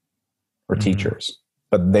teacher or teachers,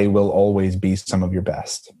 but they will always be some of your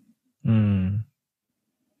best.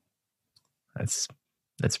 That's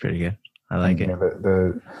pretty good. I like it.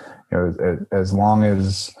 As long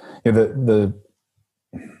as the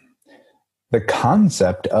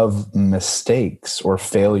concept of mistakes or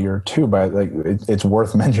failure too, it's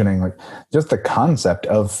worth mentioning. Like just the concept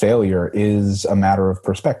of failure is a matter of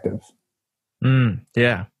perspective.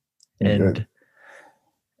 Yeah. And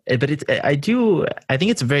but I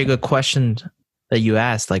think it's a very good question that you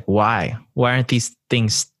asked. Like, why aren't these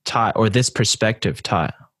things taught, or this perspective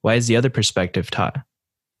taught? Why is the other perspective taught?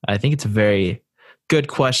 I think it's a very good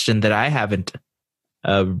question that I haven't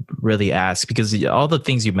really asked, because all the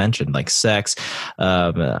things you mentioned, like sex,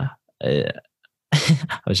 I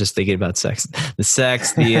was just thinking about sex,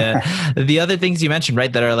 the other things you mentioned,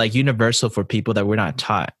 right, that are like universal for people that we're not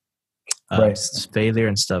taught, right. Failure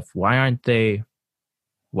and stuff. Why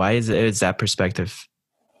is that perspective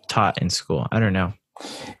taught in school? I don't know.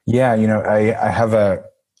 Yeah. I have a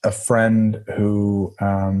friend who,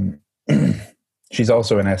 she's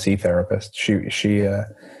also an SE therapist. She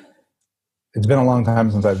it's been a long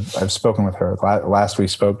time since I've spoken with her. Last we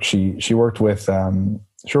spoke, she worked with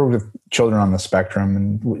children on the spectrum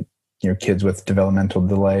and kids with developmental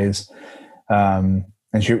delays, and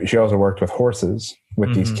she also worked with horses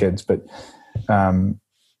with these kids. But I'm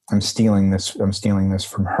stealing this from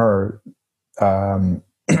her.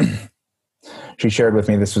 She shared with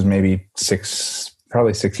me, this was maybe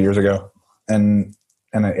probably 6 years ago, and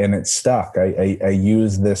it stuck. I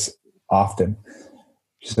use this often.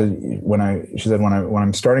 She said when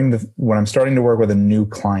I'm starting to work with a new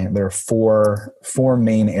client, there are four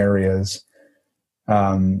main areas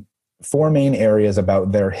about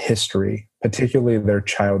their history, particularly their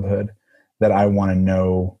childhood, that I want to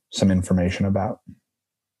know some information about.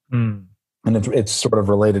 And it's sort of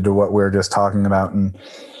related to what we were just talking about, and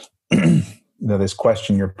this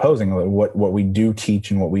question you're posing, what we do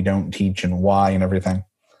teach and what we don't teach, and why, and everything.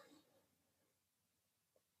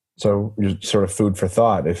 So sort of food for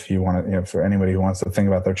thought, if you want to, for anybody who wants to think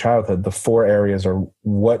about their childhood, the four areas are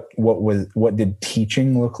what did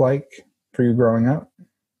teaching look like for you growing up?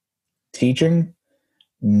 Teaching,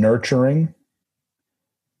 nurturing,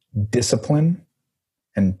 discipline,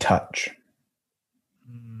 and touch.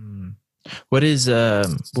 What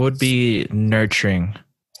would be nurturing?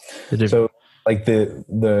 So like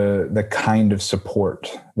the kind of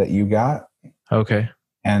support that you got. Okay.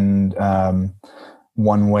 And,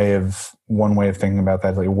 one way of thinking about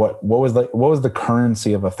that, like what was the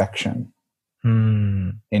currency of affection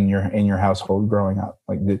in your household growing up?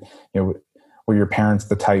 Like, were your parents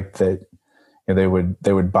the type that they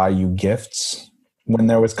would buy you gifts when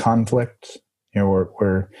there was conflict? Or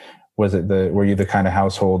were you the kind of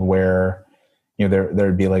household where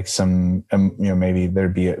there'd be like some maybe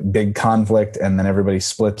there'd be a big conflict and then everybody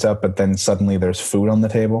splits up, but then suddenly there's food on the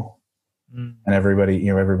table? And everybody,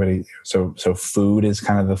 so food is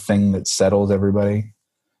kind of the thing that settles everybody.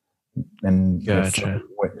 And gotcha.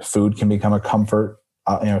 Food can become a comfort,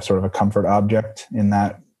 sort of a comfort object in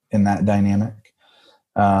that dynamic.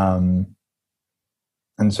 And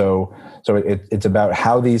so it's about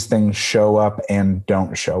how these things show up and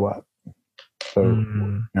don't show up. So,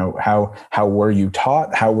 how were you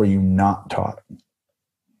taught? How were you not taught?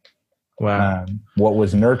 Wow. What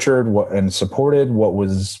was nurtured, and supported? What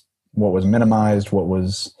was minimized? What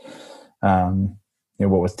was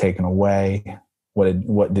taken away?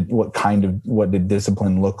 What did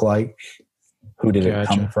discipline look like? Who did it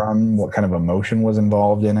come from? What kind of emotion was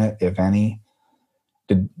involved in it, if any?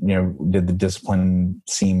 Did the discipline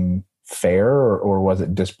seem fair, or was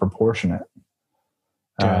it disproportionate?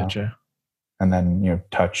 Gotcha. And then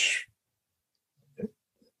touch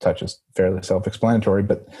is fairly self-explanatory,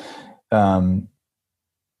 but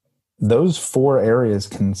those four areas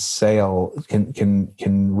can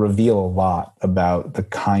reveal a lot about the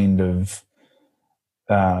kind of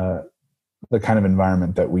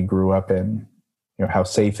environment that we grew up in. How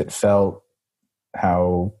safe it felt,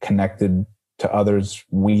 how connected to others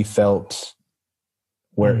we felt.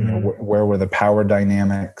 Where where were the power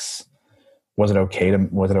dynamics? Was it okay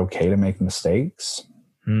to make mistakes?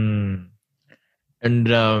 And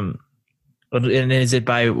is it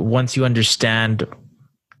by, once you understand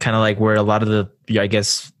kind of like where a lot of the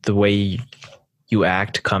way you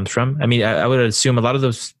act comes from? I mean, I would assume a lot of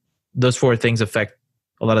those four things affect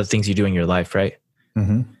a lot of the things you do in your life, right?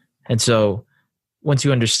 Mm-hmm. And so once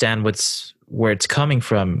you understand where it's coming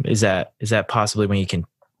from, is that possibly when you can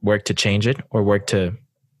work to change it, or work to?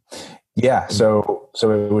 Yeah. So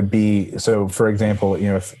it would be, for example,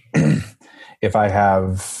 if I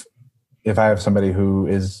have somebody who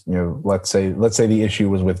is, let's say the issue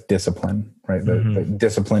was with discipline, right? The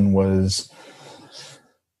discipline was,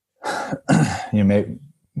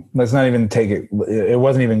 let's not even take it. It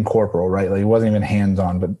wasn't even corporal, right? Like, it wasn't even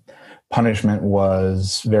hands-on, but punishment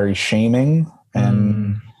was very shaming,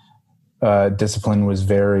 and discipline was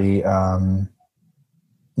very,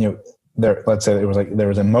 let's say it was like there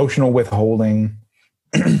was emotional withholding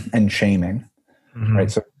and shaming, right?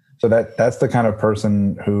 So So that's the kind of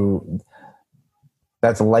person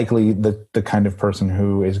that's likely the kind of person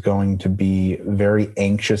who is going to be very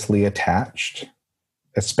anxiously attached,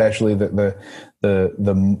 especially the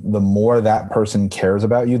more that person cares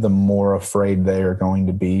about you, the more afraid they are going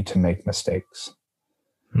to be to make mistakes.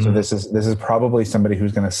 So this is probably somebody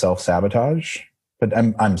who's going to self-sabotage, but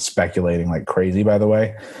I'm speculating like crazy, by the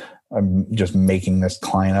way. I'm just making this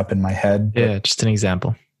client up in my head. Yeah. Just an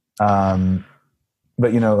example.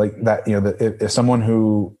 But like that, if someone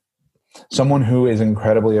who is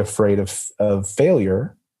incredibly afraid of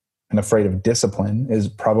failure and afraid of discipline is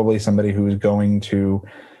probably somebody who is going to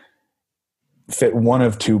fit one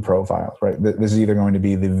of two profiles, right? This is either going to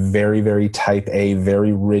be the very, very type A,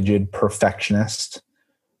 very rigid perfectionist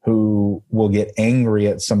who will get angry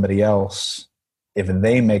at somebody else if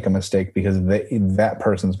they make a mistake because that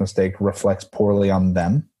person's mistake reflects poorly on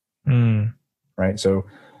them. Right. So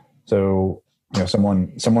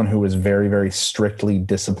someone who was very, very strictly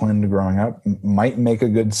disciplined growing up might make a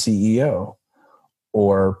good CEO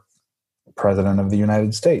or president of the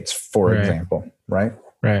United States, for example. Right.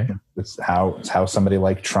 Right. It's how somebody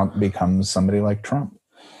like Trump becomes somebody like Trump.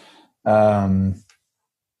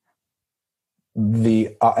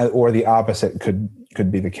 The opposite could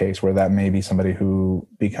be the case, where that may be somebody who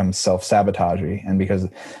becomes self-sabotaging, and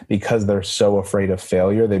because they're so afraid of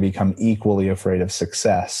failure, they become equally afraid of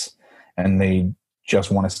success, and they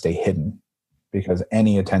just want to stay hidden because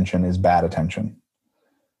any attention is bad attention.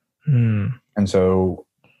 And so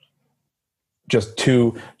just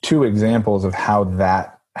two examples of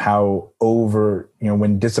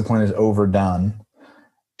when discipline is overdone,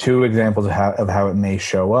 two examples of how it may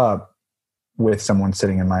show up with someone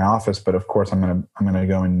sitting in my office. But of course I'm going to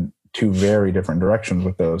go in two very different directions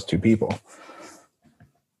with those two people.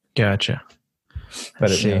 Gotcha.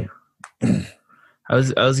 But I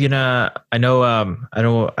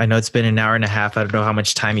know it's been an hour and a half. I don't know how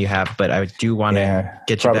much time you have, but I do want to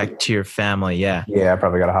get you back to your family. Yeah. Yeah. I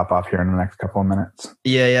probably got to hop off here in the next couple of minutes.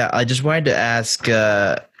 Yeah. I just wanted to ask,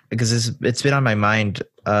 because it's been on my mind,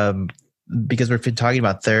 because we've been talking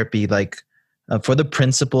about therapy, like for the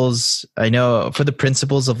principles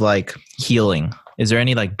of like healing, is there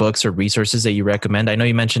any like books or resources that you recommend? I know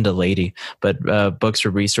you mentioned a lady, but books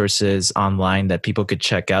or resources online that people could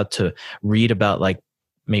check out to read about like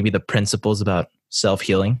maybe the principles about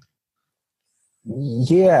self-healing?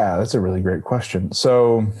 Yeah, that's a really great question.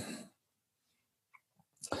 So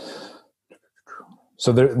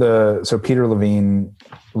Peter Levine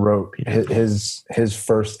wrote his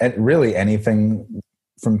first, and really anything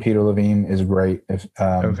from Peter Levine is great.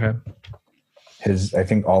 I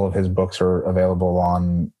think all of his books are available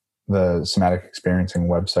on the Somatic Experiencing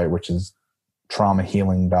website, which is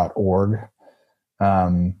traumahealing.org.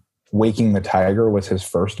 Waking the Tiger was his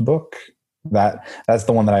first book. That's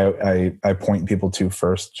the one that I point people to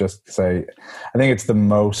first, just because I think it's the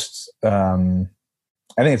most, I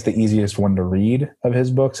think it's the easiest one to read of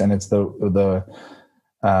his books. And it's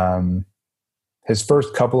his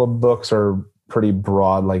first couple of books are pretty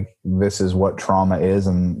broad, like this is what trauma is.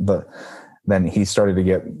 And then he started to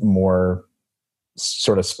get more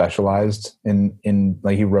sort of specialized in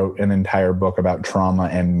like he wrote an entire book about trauma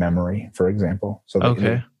and memory, for example. So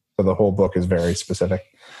the whole book is very specific.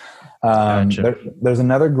 Gotcha. There's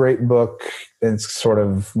another great book. It's sort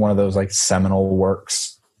of one of those like seminal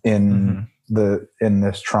works in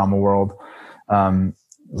this trauma world. A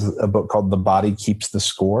book called The Body Keeps the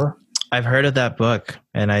Score. I've heard of that book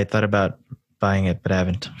and I thought about buying it, but I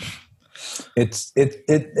haven't. It's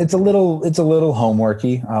a little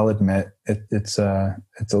homeworky, I'll admit. It's a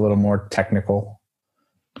little more technical.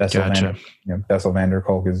 Gotcha. Bessel van der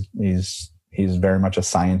Kolk he's very much a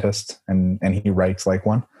scientist and he writes like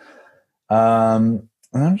one. And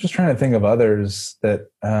I'm just trying to think of others that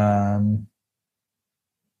I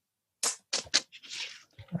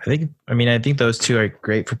think those two are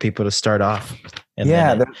great for people to start off.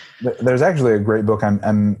 There's actually a great book.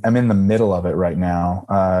 I'm in the middle of it right now.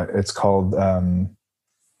 It's called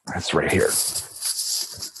it's right here.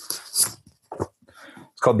 It's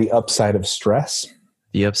called The Upside of Stress.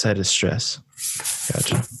 The Upside of Stress.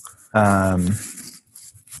 Gotcha.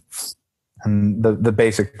 And the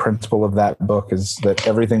basic principle of that book is that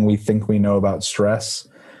everything we think we know about stress,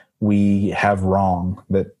 we have wrong.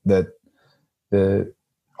 That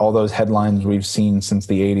all those headlines we've seen since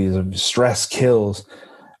the 80s of stress kills,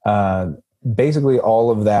 basically all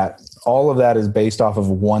of that is based off of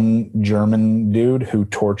one German dude who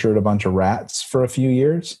tortured a bunch of rats for a few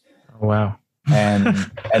years. Wow. and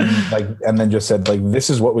then just said like, this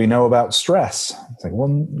is what we know about stress. It's like, well,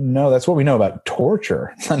 no, that's what we know about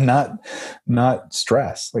torture, not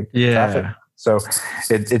stress. Like So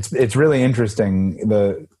it's really interesting.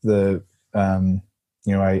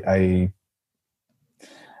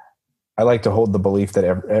 I like to hold the belief that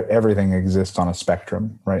everything exists on a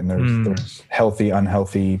spectrum, right? And there's healthy,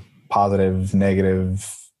 unhealthy, positive,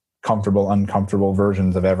 negative, comfortable, uncomfortable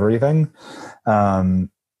versions of everything.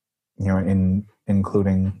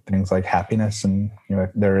 Including things like happiness, and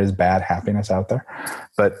there is bad happiness out there,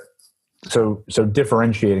 but so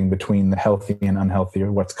differentiating between the healthy and unhealthy,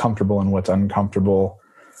 or what's comfortable and what's uncomfortable.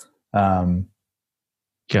 Gotcha.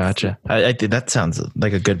 I think that sounds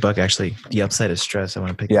like a good book, actually. The Upside of Stress. I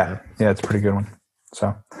want to pick. Yeah, it's a pretty good one.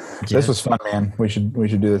 So This was fun, man. We should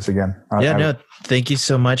do this again. Thank you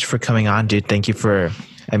so much for coming on, dude. Thank you for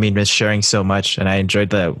sharing so much, and I enjoyed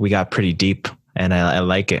that. We got pretty deep. And I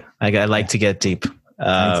like it. I like to get deep.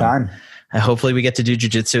 Anytime. And hopefully we get to do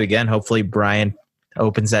jiu-jitsu again. Hopefully Brian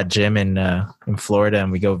opens that gym in Florida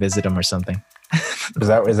and we go visit him or something. Is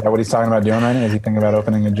that what he's talking about doing right now? Is he thinking about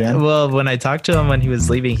opening a gym? Well, when I talked to him when he was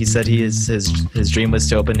leaving, he said his dream was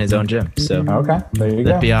to open his own gym. So okay, there you go.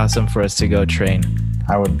 That'd be awesome for us to go train.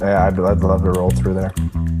 I'd love to roll through there.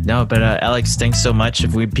 No, but Alex, thanks so much.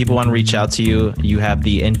 If people want to reach out to you, you have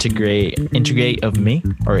the integrate of me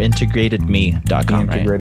or integratedme.com, right?